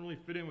 this doesn't really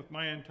fit in with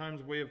my end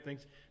times way of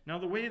things. Now,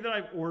 the way that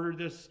I've ordered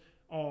this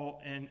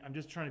all, and I'm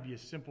just trying to be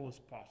as simple as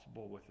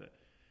possible with it.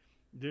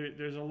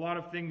 There's a lot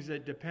of things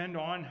that depend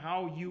on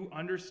how you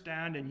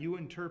understand and you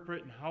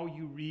interpret and how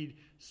you read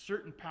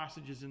certain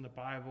passages in the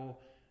Bible,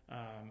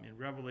 in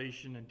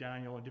Revelation and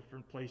Daniel and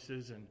different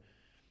places,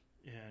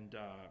 and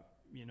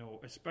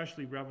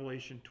especially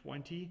Revelation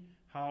 20,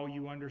 how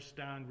you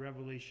understand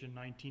Revelation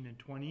 19 and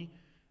 20.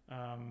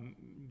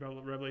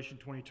 Revelation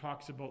 20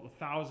 talks about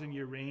the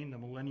 1,000-year reign, the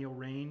millennial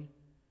reign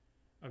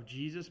of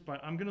Jesus,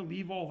 but I'm going to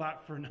leave all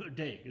that for another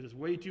day because it's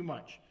way too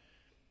much.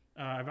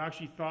 I've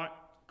actually thought,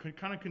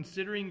 kind of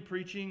considering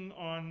preaching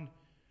on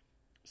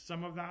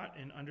some of that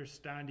and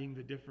understanding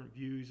the different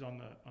views on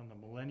the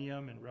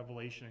millennium and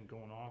Revelation and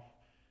going off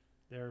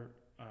there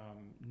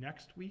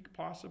next week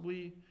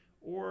possibly,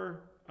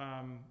 or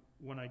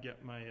when I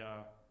get my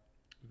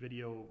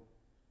video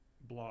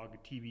blog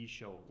TV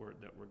show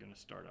that we're going to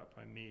start up.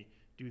 I may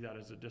do that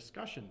as a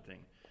discussion thing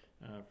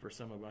for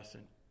some of us,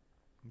 and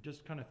I'm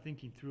just kind of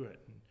thinking through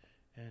it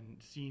and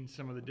seeing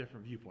some of the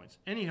different viewpoints.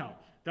 Anyhow,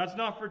 that's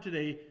not for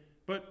today,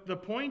 but the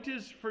point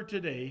is for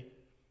today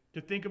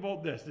to think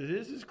about this.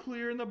 This is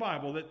clear in the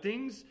Bible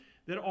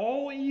that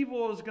all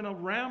evil is going to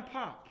ramp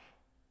up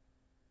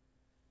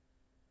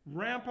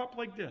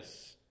like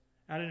this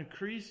at an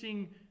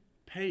increasing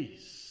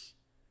pace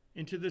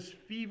into this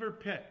fever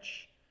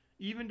pitch,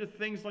 even to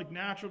things like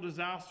natural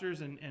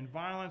disasters and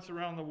violence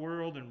around the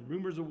world and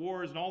rumors of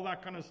wars and all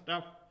that kind of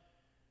stuff.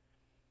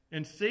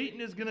 And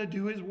Satan is going to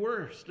do his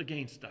worst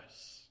against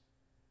us.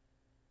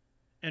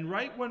 And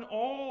right when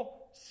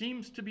all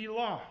seems to be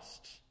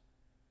lost,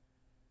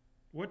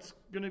 what's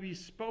going to be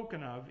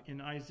spoken of in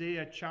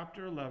Isaiah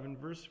chapter 11,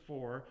 verse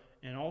 4,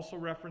 and also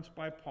referenced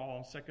by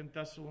Paul in 2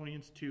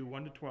 Thessalonians 2,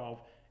 1-12,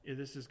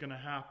 this is going to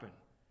happen.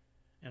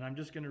 And I'm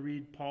just going to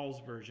read Paul's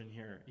version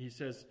here. He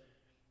says,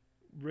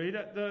 right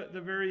at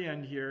the very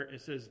end here, it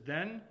says,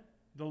 then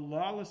the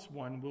lawless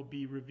one will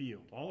be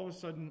revealed. All of a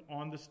sudden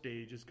on the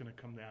stage is going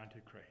to come the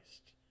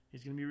Antichrist.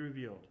 He's going to be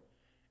revealed.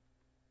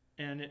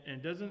 And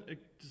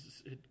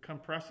it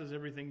compresses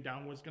everything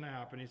down what's going to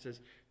happen. He says,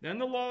 then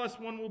the lawless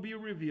one will be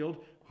revealed,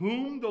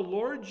 whom the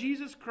Lord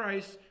Jesus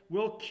Christ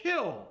will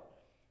kill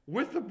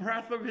with the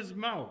breath of his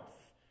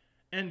mouth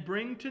and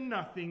bring to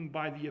nothing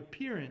by the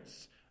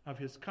appearance of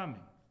his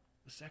coming,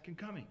 the second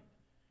coming.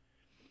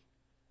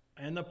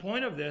 And the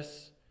point of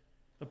this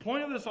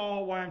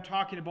all, why I'm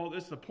talking about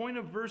this, the point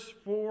of verse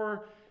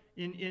 4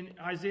 in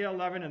Isaiah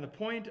 11, and the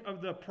point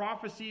of the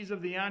prophecies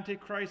of the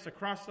Antichrist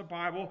across the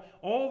Bible,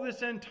 all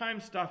this end time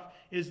stuff,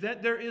 is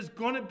that there is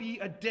going to be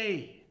a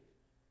day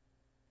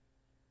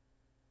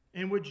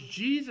in which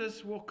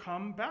Jesus will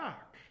come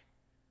back.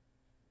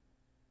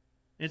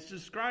 It's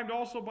described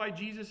also by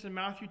Jesus in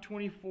Matthew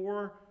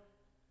 24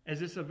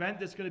 as this event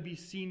that's going to be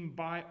seen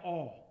by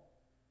all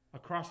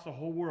across the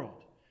whole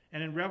world.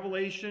 And in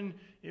Revelation,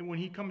 when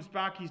he comes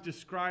back, he's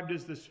described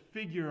as this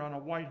figure on a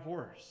white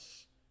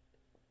horse,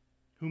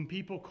 whom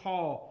people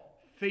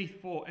call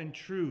faithful and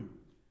true,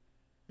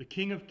 the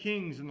King of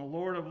Kings and the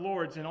Lord of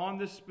Lords. And on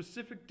this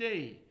specific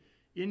day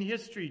in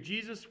history,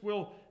 Jesus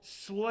will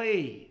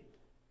slay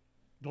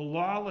the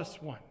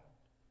lawless one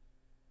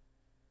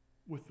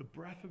with the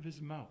breath of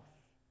his mouth.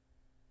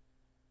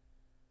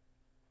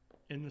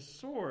 And the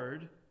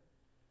sword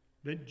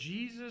that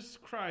Jesus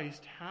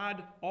Christ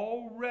had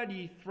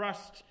already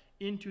thrust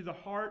into the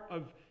heart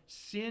of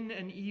sin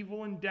and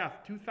evil and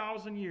death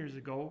 2,000 years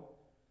ago.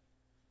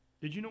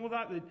 Did you know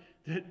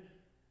that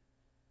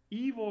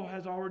evil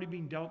has already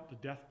been dealt the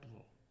death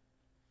blow?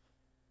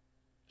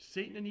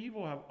 Satan and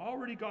evil have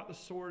already got the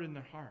sword in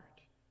their heart.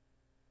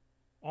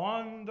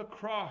 On the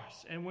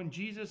cross, and when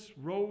Jesus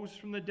rose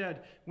from the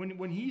dead, when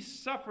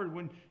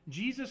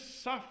Jesus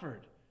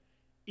suffered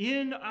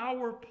in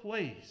our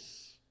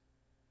place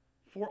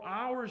for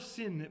our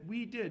sin that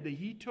we did, that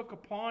he took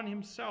upon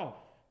himself,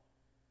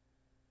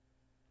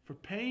 for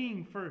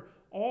paying for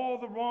all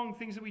the wrong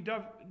things that we've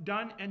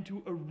done, and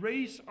to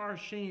erase our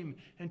shame,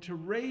 and to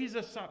raise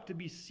us up to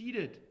be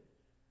seated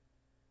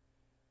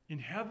in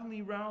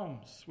heavenly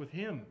realms with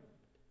him.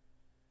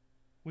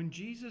 When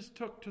Jesus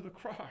took to the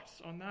cross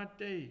on that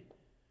day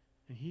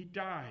and he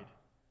died,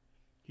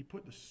 he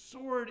put the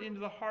sword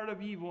into the heart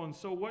of evil. And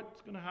so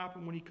what's going to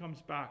happen when he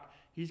comes back?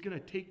 He's going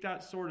to take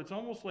that sword. It's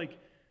almost like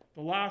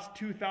the last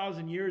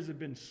 2,000 years have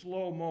been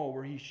slow-mo,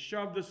 where he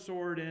shoved the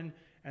sword in,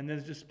 and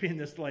there's just been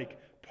this like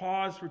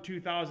pause for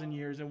 2,000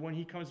 years. And when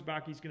he comes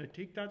back, he's going to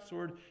take that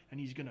sword and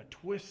he's going to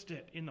twist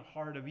it in the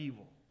heart of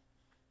evil.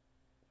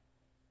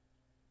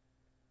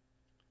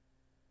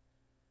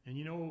 And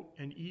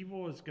and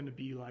evil is going to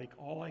be like,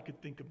 all I could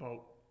think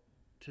about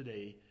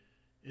today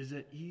is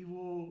that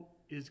evil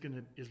is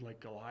like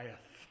Goliath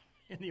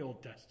in the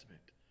Old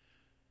Testament.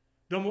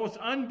 The most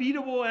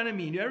unbeatable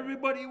enemy.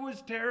 Everybody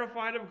was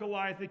terrified of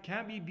Goliath. It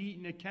can't be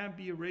beaten. It can't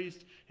be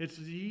erased.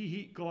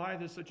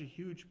 Goliath is such a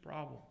huge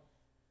problem.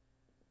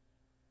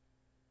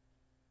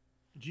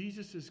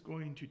 Jesus is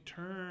going to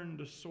turn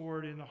the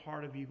sword in the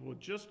heart of evil.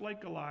 Just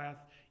like Goliath,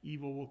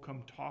 evil will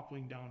come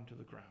toppling down to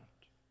the ground.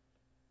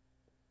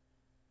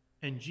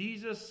 And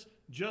Jesus,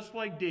 just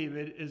like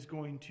David, is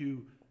going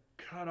to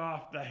cut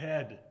off the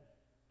head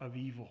of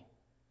evil.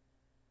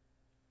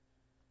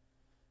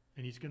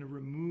 And he's going to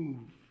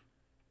remove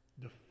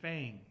the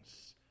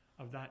fangs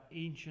of that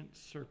ancient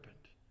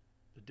serpent,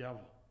 the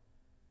devil.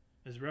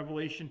 As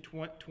Revelation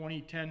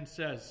 20:10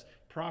 says,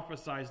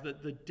 prophesies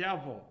that the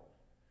devil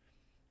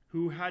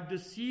who had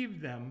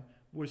deceived them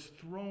was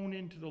thrown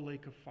into the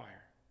lake of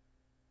fire.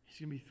 He's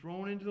going to be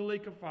thrown into the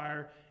lake of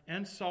fire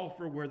and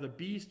sulfur, where the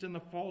beast and the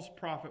false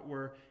prophet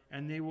were,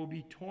 and they will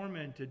be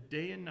tormented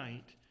day and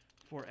night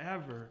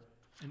forever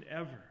and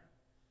ever.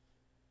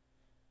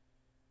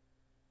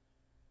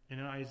 And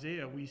in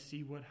Isaiah, we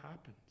see what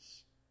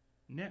happens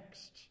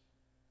next.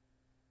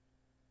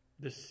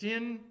 The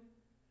sin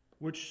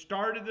which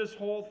started this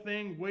whole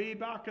thing way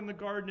back in the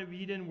Garden of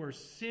Eden, where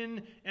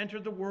sin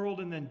entered the world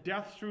and then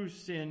death through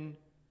sin.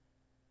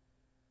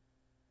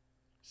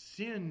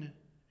 Sin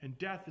and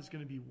death is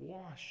going to be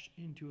washed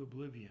into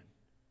oblivion.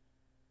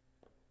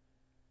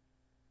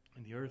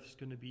 And the earth is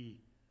going to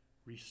be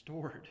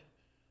restored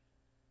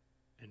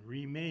and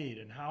remade.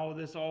 And how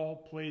this all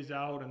plays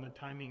out and the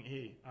timing,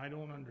 hey, I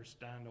don't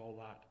understand all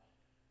that.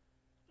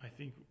 I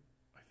think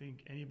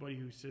anybody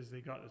who says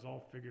they got this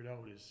all figured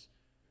out is,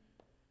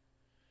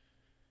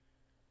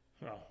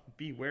 well,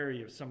 be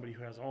wary of somebody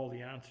who has all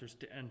the answers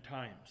to end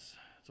times.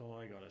 That's all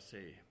I got to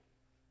say.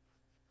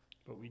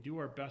 But we do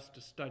our best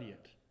to study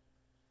it.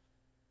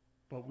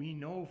 But we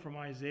know from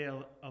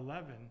Isaiah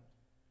 11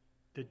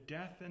 that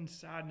death and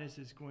sadness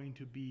is going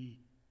to be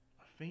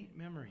a faint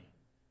memory.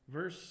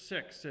 Verse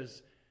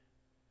 6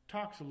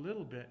 talks a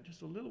little bit,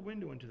 just a little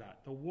window into that.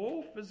 The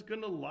wolf is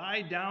going to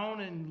lie down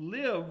and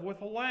live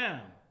with a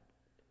lamb.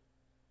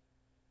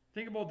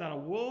 Think about that. A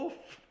wolf,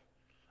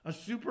 a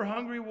super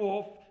hungry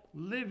wolf,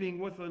 living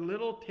with a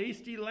little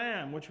tasty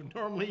lamb, which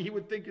normally he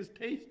would think is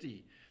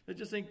tasty. They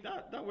just think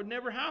that would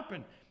never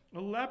happen. A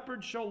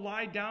leopard shall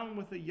lie down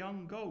with a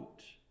young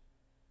goat.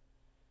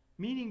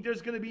 Meaning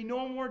there's going to be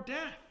no more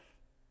death.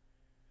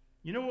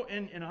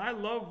 And I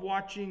love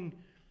watching,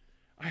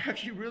 I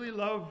actually really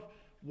love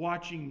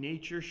watching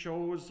nature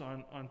shows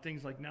on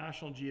things like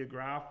National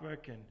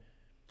Geographic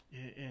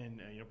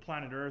and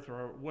Planet Earth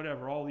or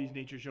whatever, all these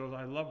nature shows.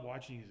 I love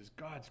watching these.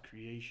 God's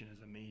creation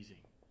is amazing.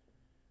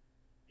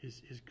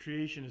 His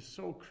creation is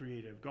so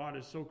creative. God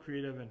is so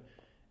creative,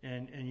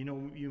 and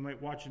you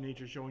might watch a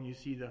nature show and you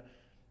see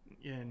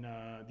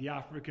the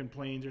African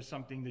plains or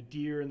something, the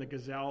deer and the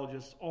gazelle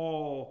just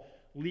all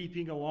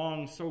leaping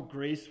along so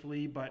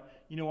gracefully. But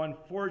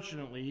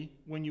unfortunately,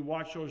 when you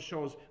watch those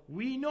shows,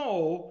 we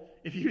know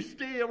if you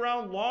stay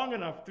around long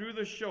enough through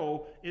the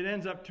show, it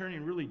ends up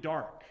turning really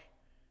dark.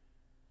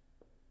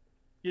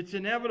 It's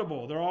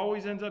inevitable. There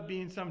always ends up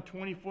being some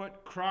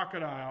 20-foot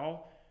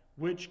crocodile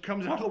which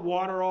comes out of the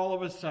water all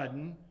of a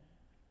sudden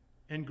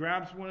and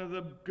grabs one of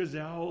the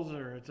gazelles,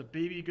 or it's a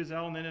baby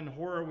gazelle, and then in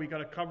horror we got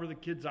to cover the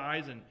kid's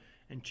eyes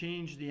and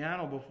change the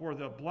animal before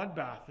the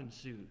bloodbath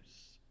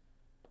ensues.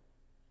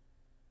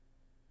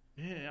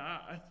 Yeah,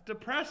 it's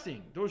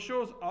depressing. Those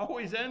shows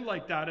always end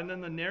like that, and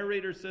then the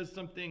narrator says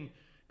something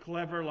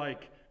clever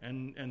like,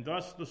 and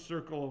thus the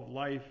circle of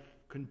life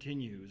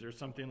continues, or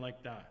something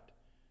like that.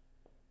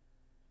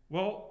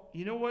 Well,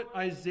 you know what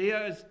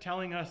Isaiah is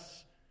telling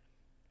us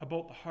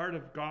about the heart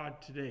of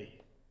God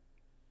today?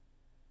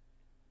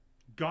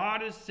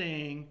 God is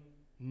saying,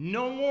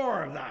 no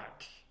more of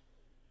that.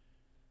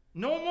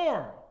 No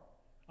more.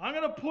 I'm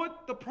going to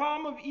put the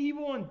problem of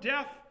evil and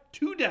death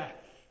to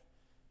death.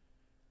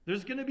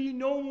 There's going to be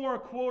no more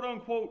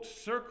quote-unquote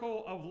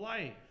circle of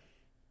life.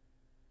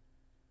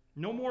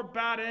 No more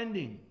bad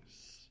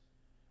endings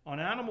on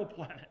Animal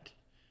Planet.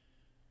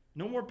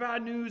 No more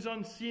bad news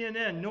on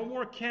CNN. No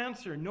more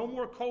cancer. No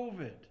more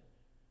COVID.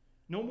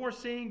 No more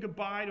saying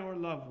goodbye to our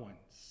loved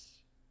ones.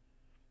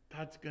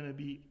 That's going to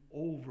be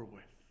over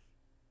with.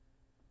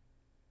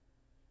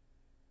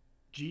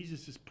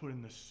 Jesus is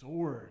putting the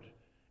sword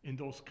in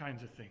those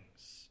kinds of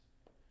things.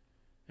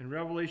 And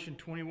Revelation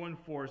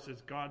 21:4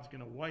 says God's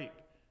going to wipe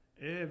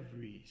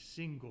every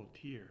single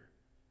tear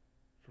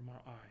from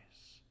our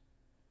eyes.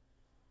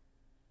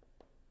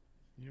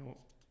 You know,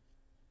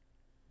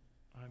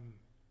 I'm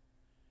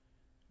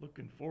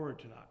looking forward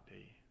to that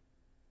day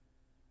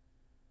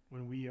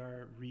when we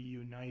are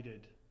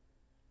reunited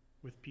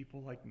with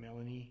people like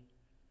Melanie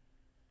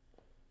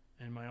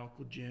and my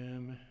Uncle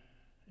Jim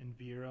and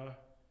Vera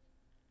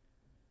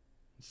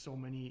and so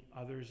many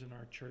others in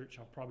our church.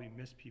 I'll probably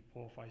miss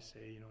people if I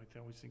say, I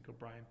always think of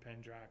Brian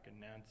Pendrak and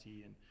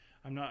Nancy,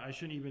 and I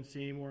shouldn't even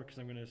say anymore because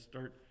I'm going to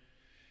start.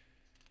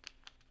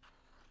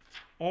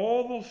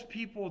 All those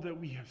people that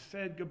we have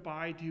said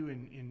goodbye to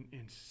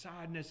in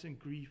sadness and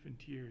grief and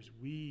tears,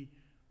 we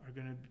are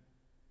going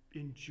to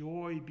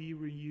enjoy, be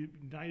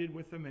reunited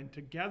with them, and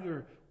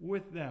together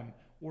with them,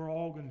 we're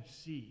all going to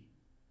see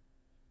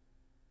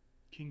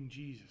King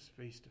Jesus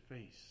face to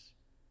face.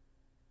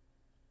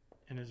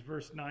 And as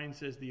verse 9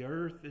 says, the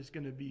earth is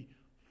going to be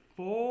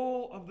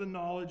full of the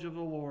knowledge of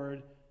the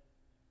Lord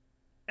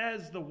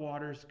as the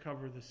waters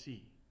cover the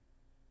sea.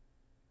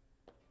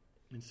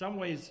 In some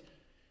ways,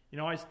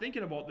 I was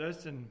thinking about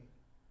this, and,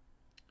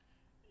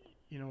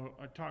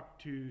 I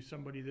talked to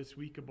somebody this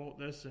week about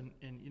this, and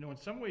in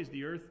some ways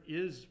the earth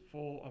is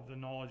full of the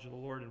knowledge of the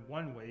Lord in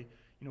one way.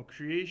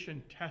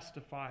 Creation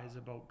testifies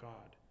about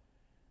God.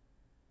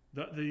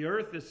 The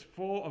earth is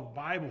full of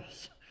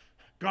Bibles.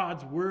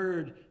 God's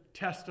Word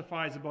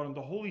testifies about Him.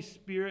 The Holy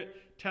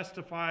Spirit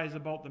testifies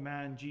about the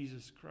man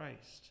Jesus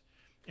Christ.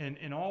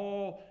 And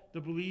all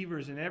the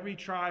believers in every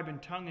tribe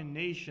and tongue and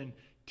nation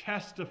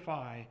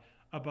testify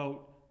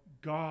about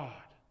God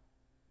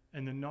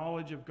and the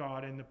knowledge of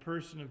God and the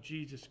person of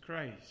Jesus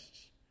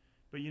Christ.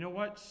 But you know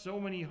what? So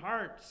many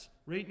hearts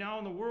right now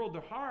in the world,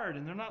 they're hard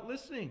and they're not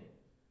listening.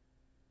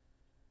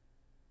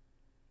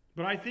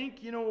 But I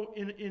think,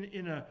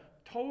 in a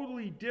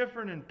totally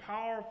different and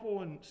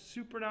powerful and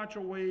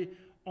supernatural way,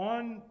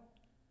 on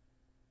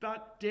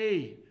that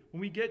day,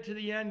 when we get to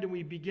the end and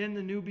we begin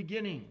the new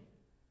beginning,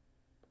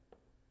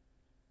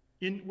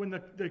 when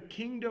the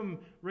kingdom,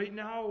 right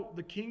now,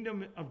 the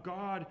kingdom of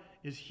God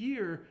is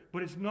here,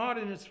 but it's not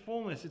in its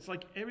fullness. It's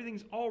like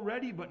everything's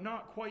already, but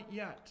not quite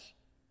yet.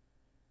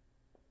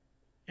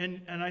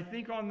 And I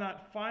think on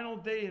that final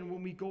day, and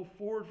when we go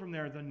forward from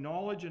there, the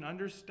knowledge and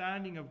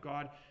understanding of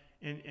God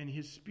and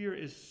His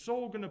Spirit is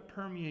so going to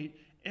permeate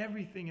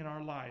everything in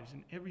our lives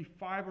and every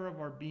fiber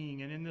of our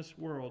being and in this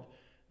world,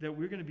 that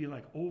we're going to be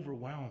like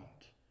overwhelmed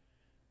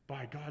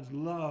by God's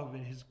love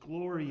and His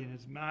glory and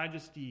His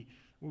majesty.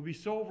 We'll be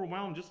so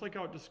overwhelmed, just like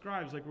how it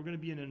describes, like we're going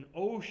to be in an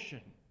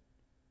ocean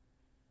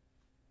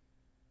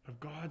of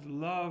God's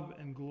love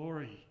and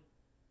glory.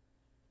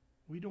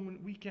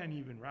 We can't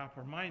even wrap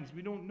our minds.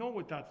 We don't know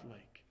what that's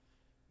like.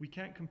 We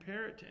can't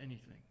compare it to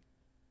anything.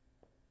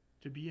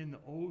 To be in the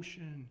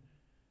ocean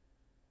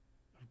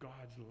of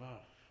God's love.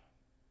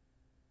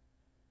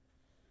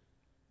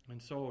 And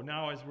so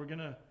now, as we're going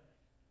to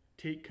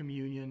take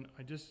communion,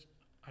 I just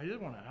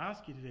want to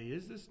ask you today,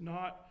 is this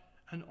not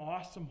an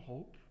awesome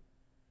hope?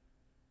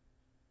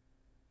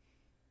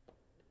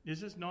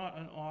 Is this not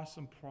an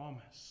awesome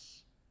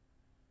promise?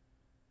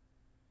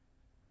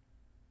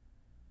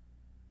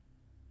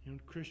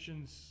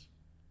 Christians,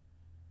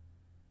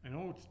 I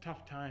know it's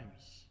tough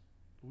times,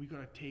 but we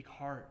got to take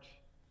heart.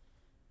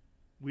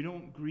 We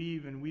don't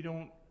grieve and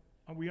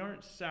we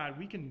aren't sad.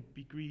 We can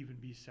be grieve and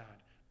be sad,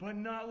 but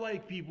not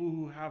like people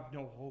who have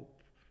no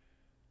hope.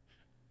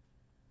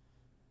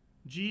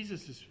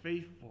 Jesus is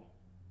faithful,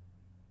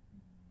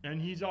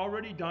 and He's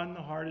already done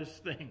the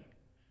hardest thing.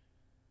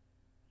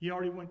 He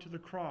already went to the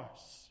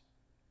cross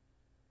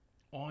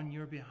on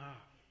your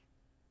behalf.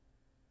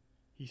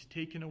 He's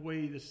taken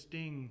away the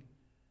sting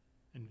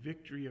and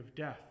victory of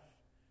death.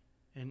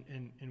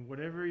 And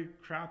whatever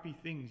crappy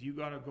things you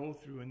got to go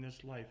through in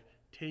this life,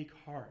 take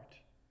heart.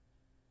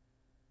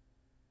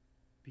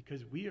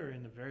 Because we are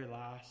in the very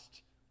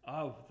last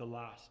of the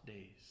last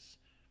days.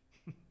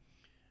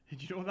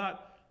 Did you know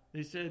that?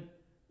 They said,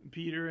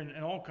 Peter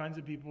and all kinds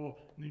of people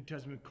in the New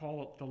Testament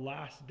call it the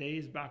last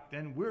days back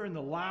then. We're in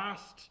the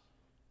last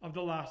of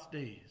the last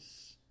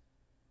days.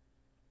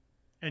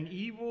 And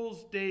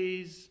evil's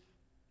days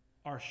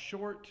are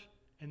short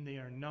and they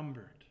are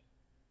numbered.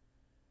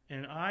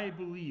 And I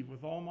believe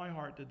with all my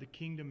heart that the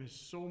kingdom is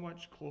so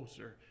much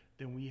closer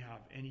than we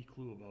have any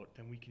clue about,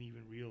 than we can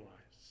even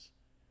realize.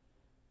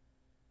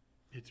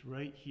 It's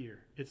right here.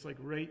 It's like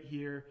right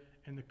here,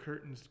 and the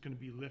curtain's going to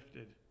be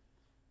lifted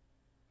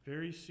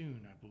very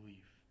soon, I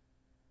believe.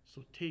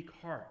 So take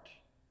heart.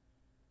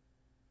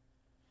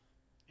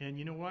 And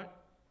you know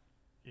what?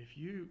 If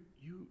you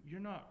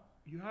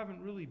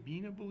haven't really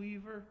been a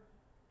believer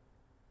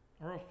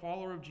or a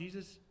follower of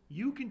Jesus,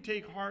 you can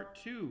take heart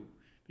too,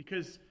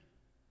 because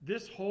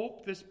this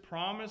hope, this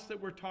promise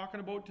that we're talking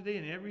about today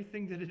and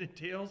everything that it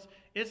entails,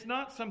 it's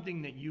not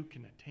something that you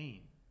can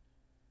attain.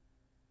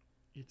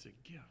 It's a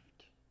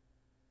gift.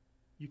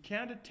 You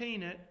can't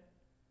attain it,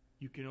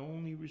 you can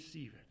only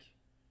receive it.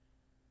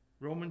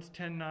 Romans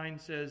 10:9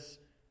 says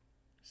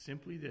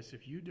simply this: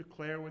 if you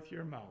declare with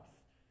your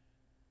mouth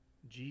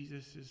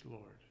Jesus is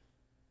Lord,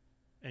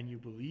 and you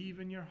believe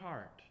in your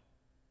heart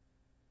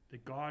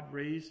that God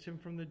raised him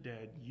from the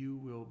dead, you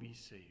will be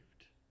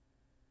saved.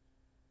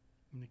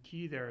 And the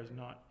key there is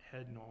not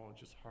head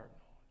knowledge, it's heart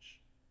knowledge.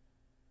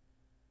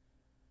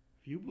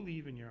 If you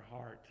believe in your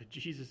heart that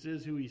Jesus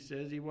is who he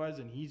says he was,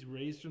 and he's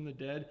raised from the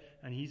dead,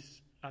 and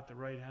he's at the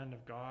right hand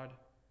of God,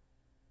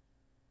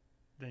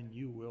 then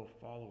you will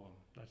follow him.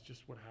 That's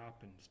just what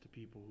happens to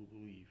people who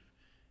believe.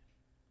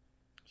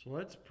 So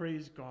let's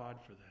praise God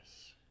for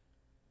this.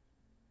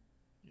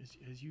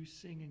 As you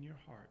sing in your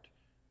heart,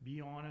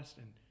 be honest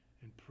and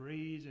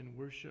praise and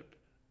worship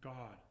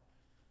God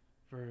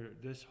for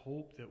this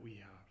hope that we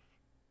have.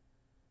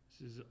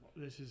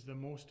 This is the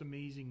most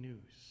amazing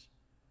news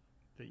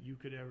that you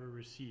could ever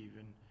receive.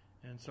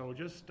 And so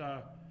just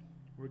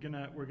we're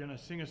gonna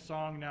sing a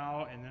song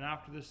now, and then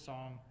after this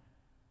song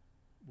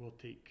we'll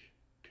take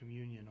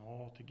communion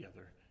all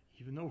together.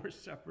 Even though we're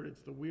separate,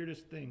 it's the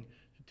weirdest thing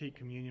to take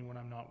communion when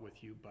I'm not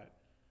with you, but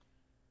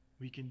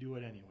we can do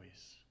it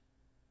anyways.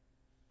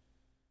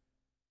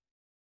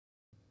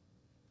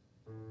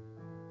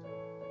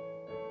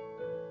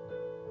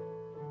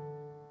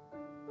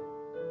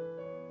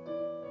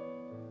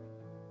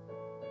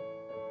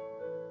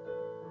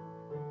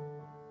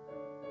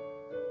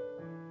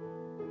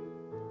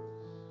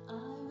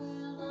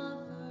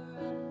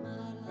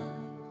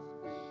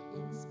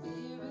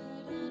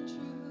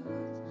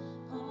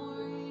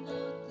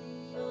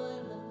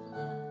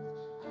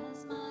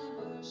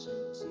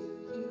 To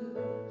you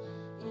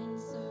in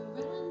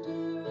surrender.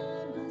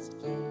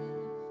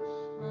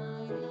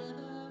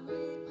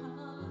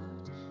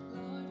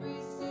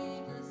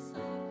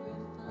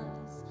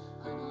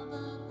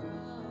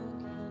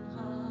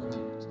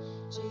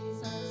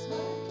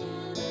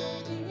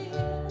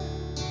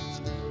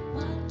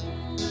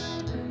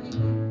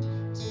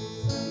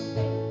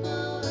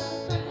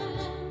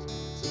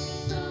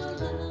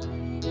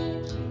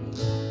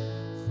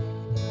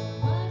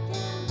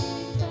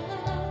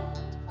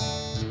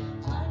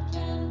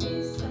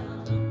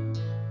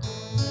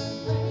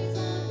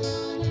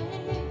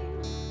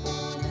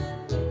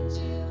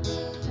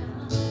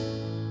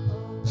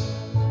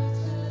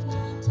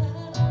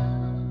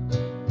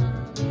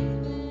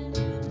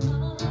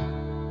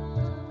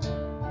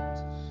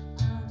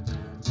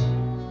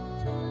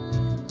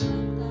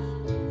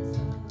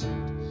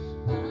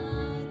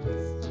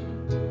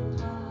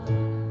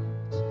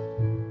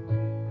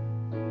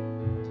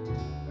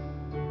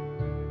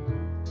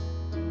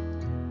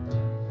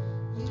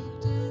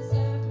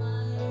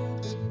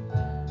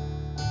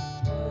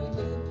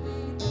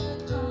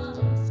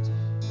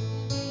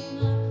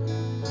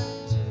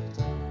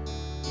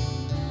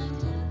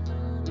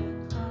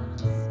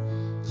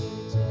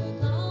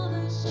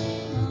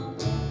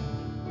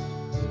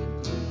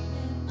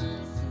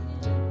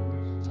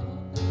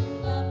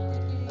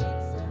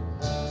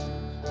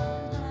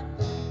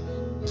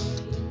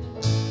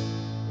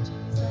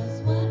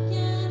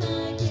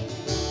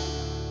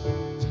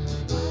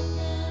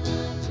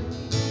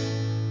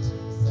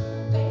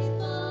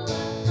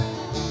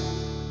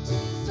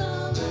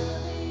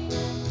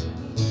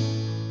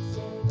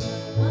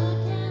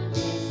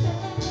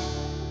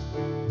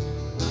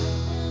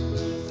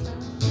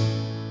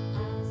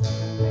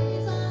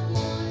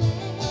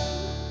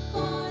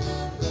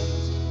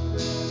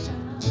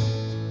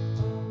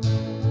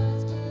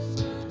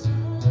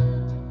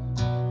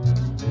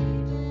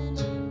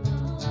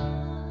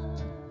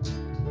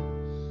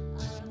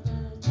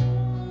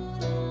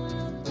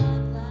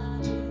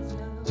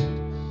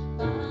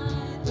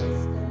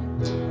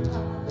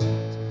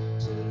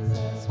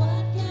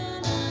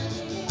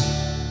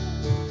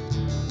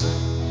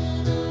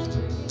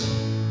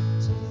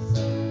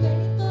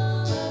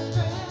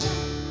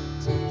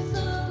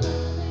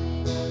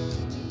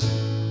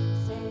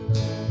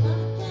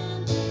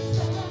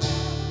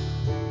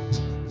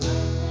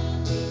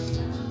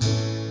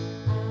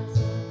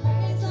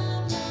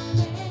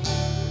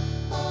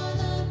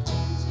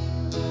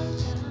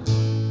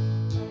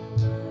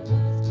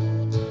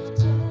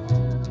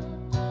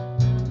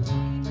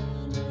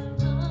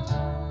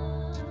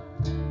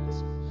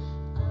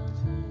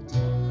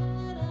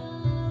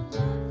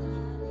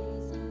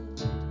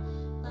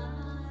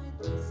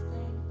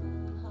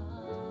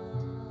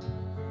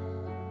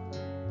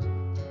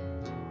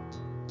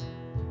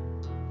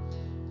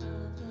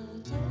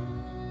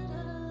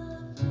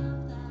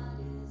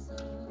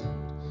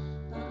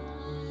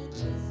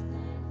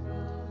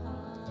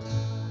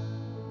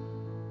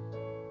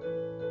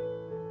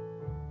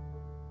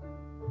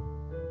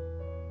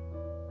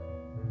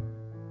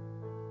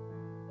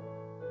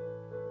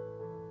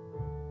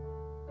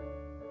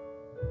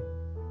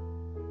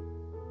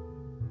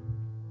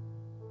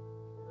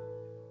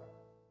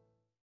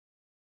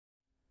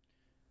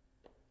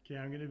 Okay,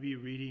 I'm going to be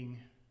reading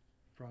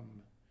from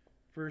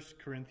 1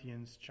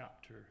 Corinthians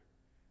chapter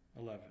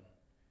 11.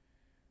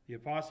 The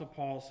Apostle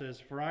Paul says,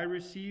 "For I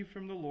received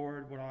from the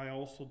Lord what I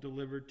also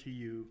delivered to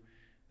you,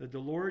 that the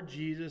Lord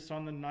Jesus,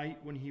 on the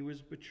night when he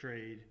was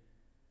betrayed,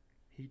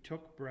 he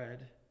took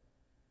bread,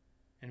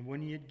 and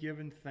when he had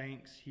given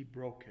thanks, he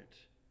broke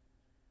it.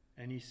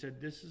 And he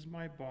said, 'This is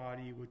my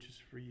body, which is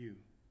for you.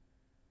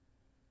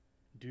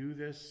 Do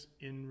this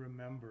in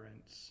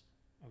remembrance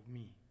of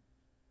me.'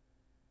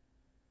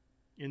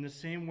 In the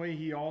same way,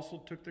 he also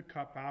took the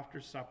cup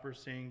after supper,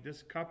 saying,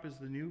 'This cup is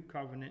the new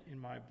covenant in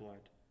my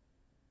blood.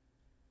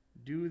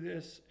 Do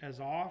this as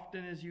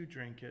often as you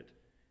drink it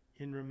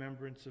in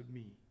remembrance of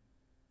me.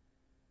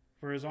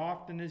 For as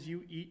often as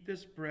you eat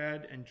this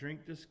bread and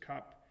drink this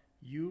cup,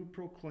 you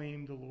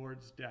proclaim the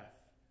Lord's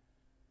death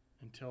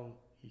until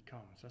he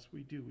comes.'" That's what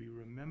we do. We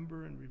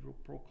remember and we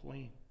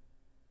proclaim.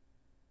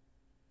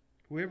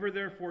 "Whoever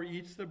therefore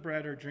eats the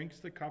bread or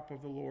drinks the cup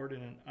of the Lord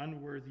in an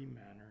unworthy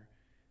manner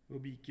will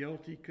be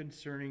guilty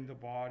concerning the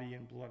body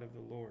and blood of the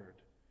Lord."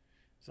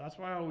 So that's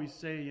why I always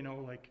say,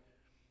 like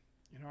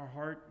in our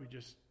heart, we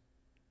just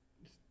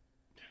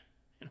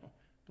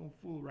don't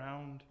fool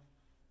around.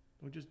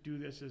 Don't just do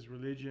this as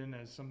religion,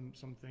 as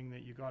something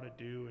that you got to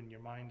do and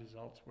your mind is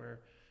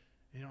elsewhere.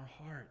 In our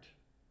heart,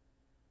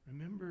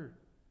 remember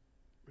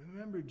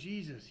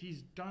Jesus.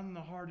 He's done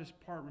the hardest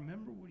part.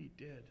 Remember what he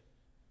did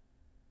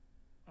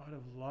out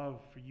of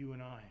love for you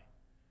and I.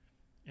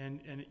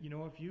 And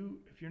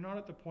if you're not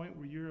at the point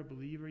where you're a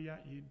believer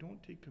yet, you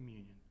don't take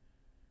communion.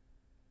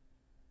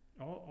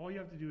 All you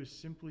have to do is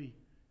simply,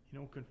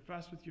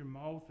 confess with your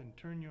mouth and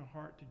turn your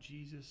heart to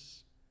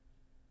Jesus.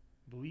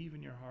 Believe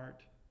in your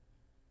heart.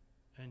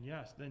 And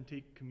yes, then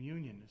take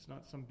communion. It's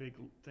not some big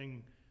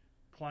thing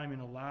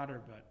climbing a ladder,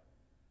 but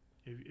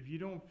if you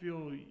don't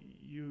feel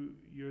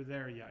you're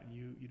there yet and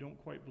you don't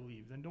quite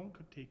believe, then don't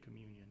take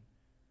communion.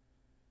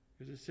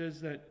 Because it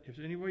says that if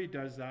anybody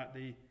does that,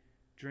 they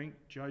drink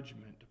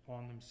judgment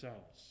upon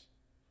themselves.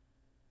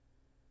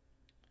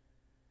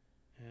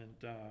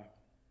 And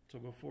so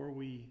before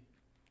we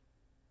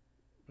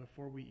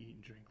eat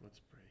and drink, let's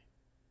pray.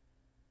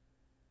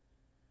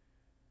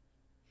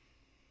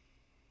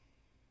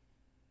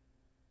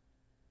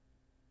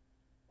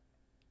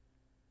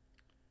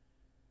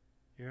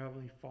 Dear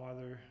Heavenly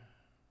Father,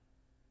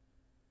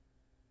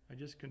 I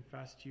just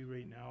confess to you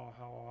right now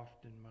how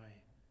often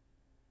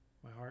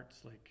my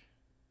heart's like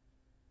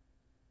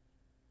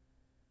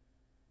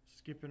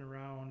skipping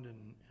around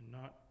and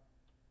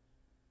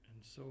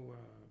so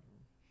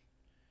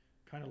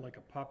kind of like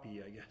a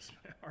puppy, I guess.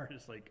 My heart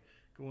is like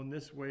going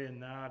this way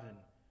and that,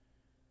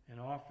 and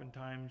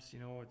oftentimes,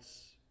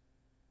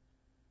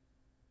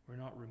 we're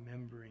not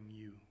remembering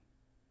you.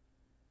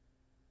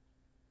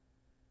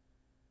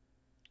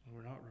 And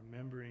we're not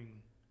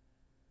remembering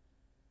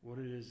what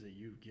it is that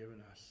you've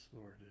given us,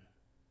 Lord,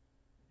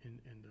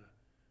 and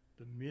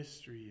the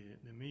mystery,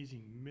 the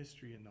amazing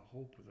mystery and the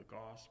hope of the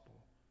gospel.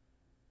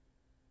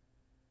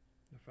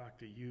 The fact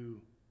that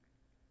you,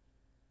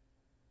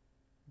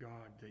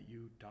 God, that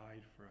you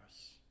died for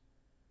us.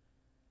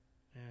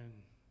 And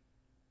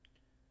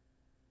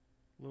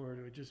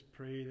Lord, I just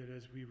pray that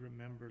as we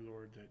remember,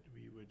 Lord, that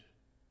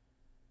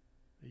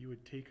you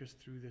would take us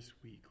through this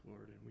week,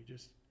 Lord, and we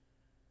just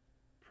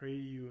pray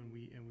to you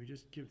and we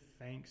just give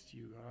thanks to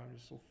you, God. I'm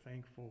just so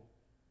thankful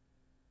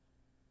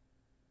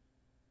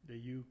that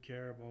you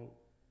care about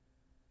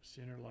a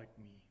sinner like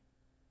me.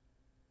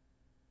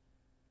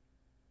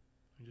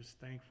 I'm just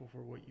thankful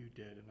for what you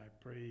did,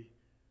 and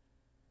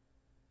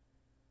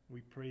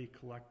we pray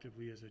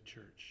collectively as a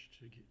church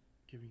to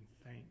giving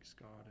thanks,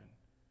 God,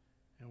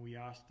 and we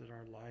ask that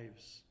our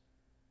lives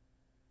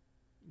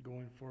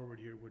going forward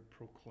here would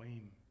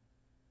proclaim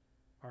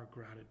our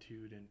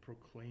gratitude and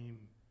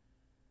proclaim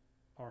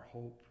our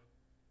hope,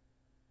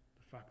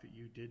 the fact that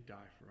you did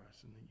die for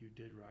us and that you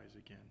did rise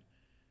again.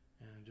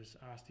 And just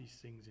ask these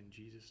things in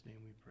Jesus'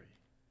 name we pray.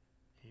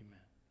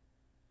 Amen.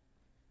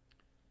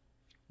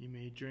 You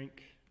may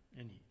drink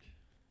and eat.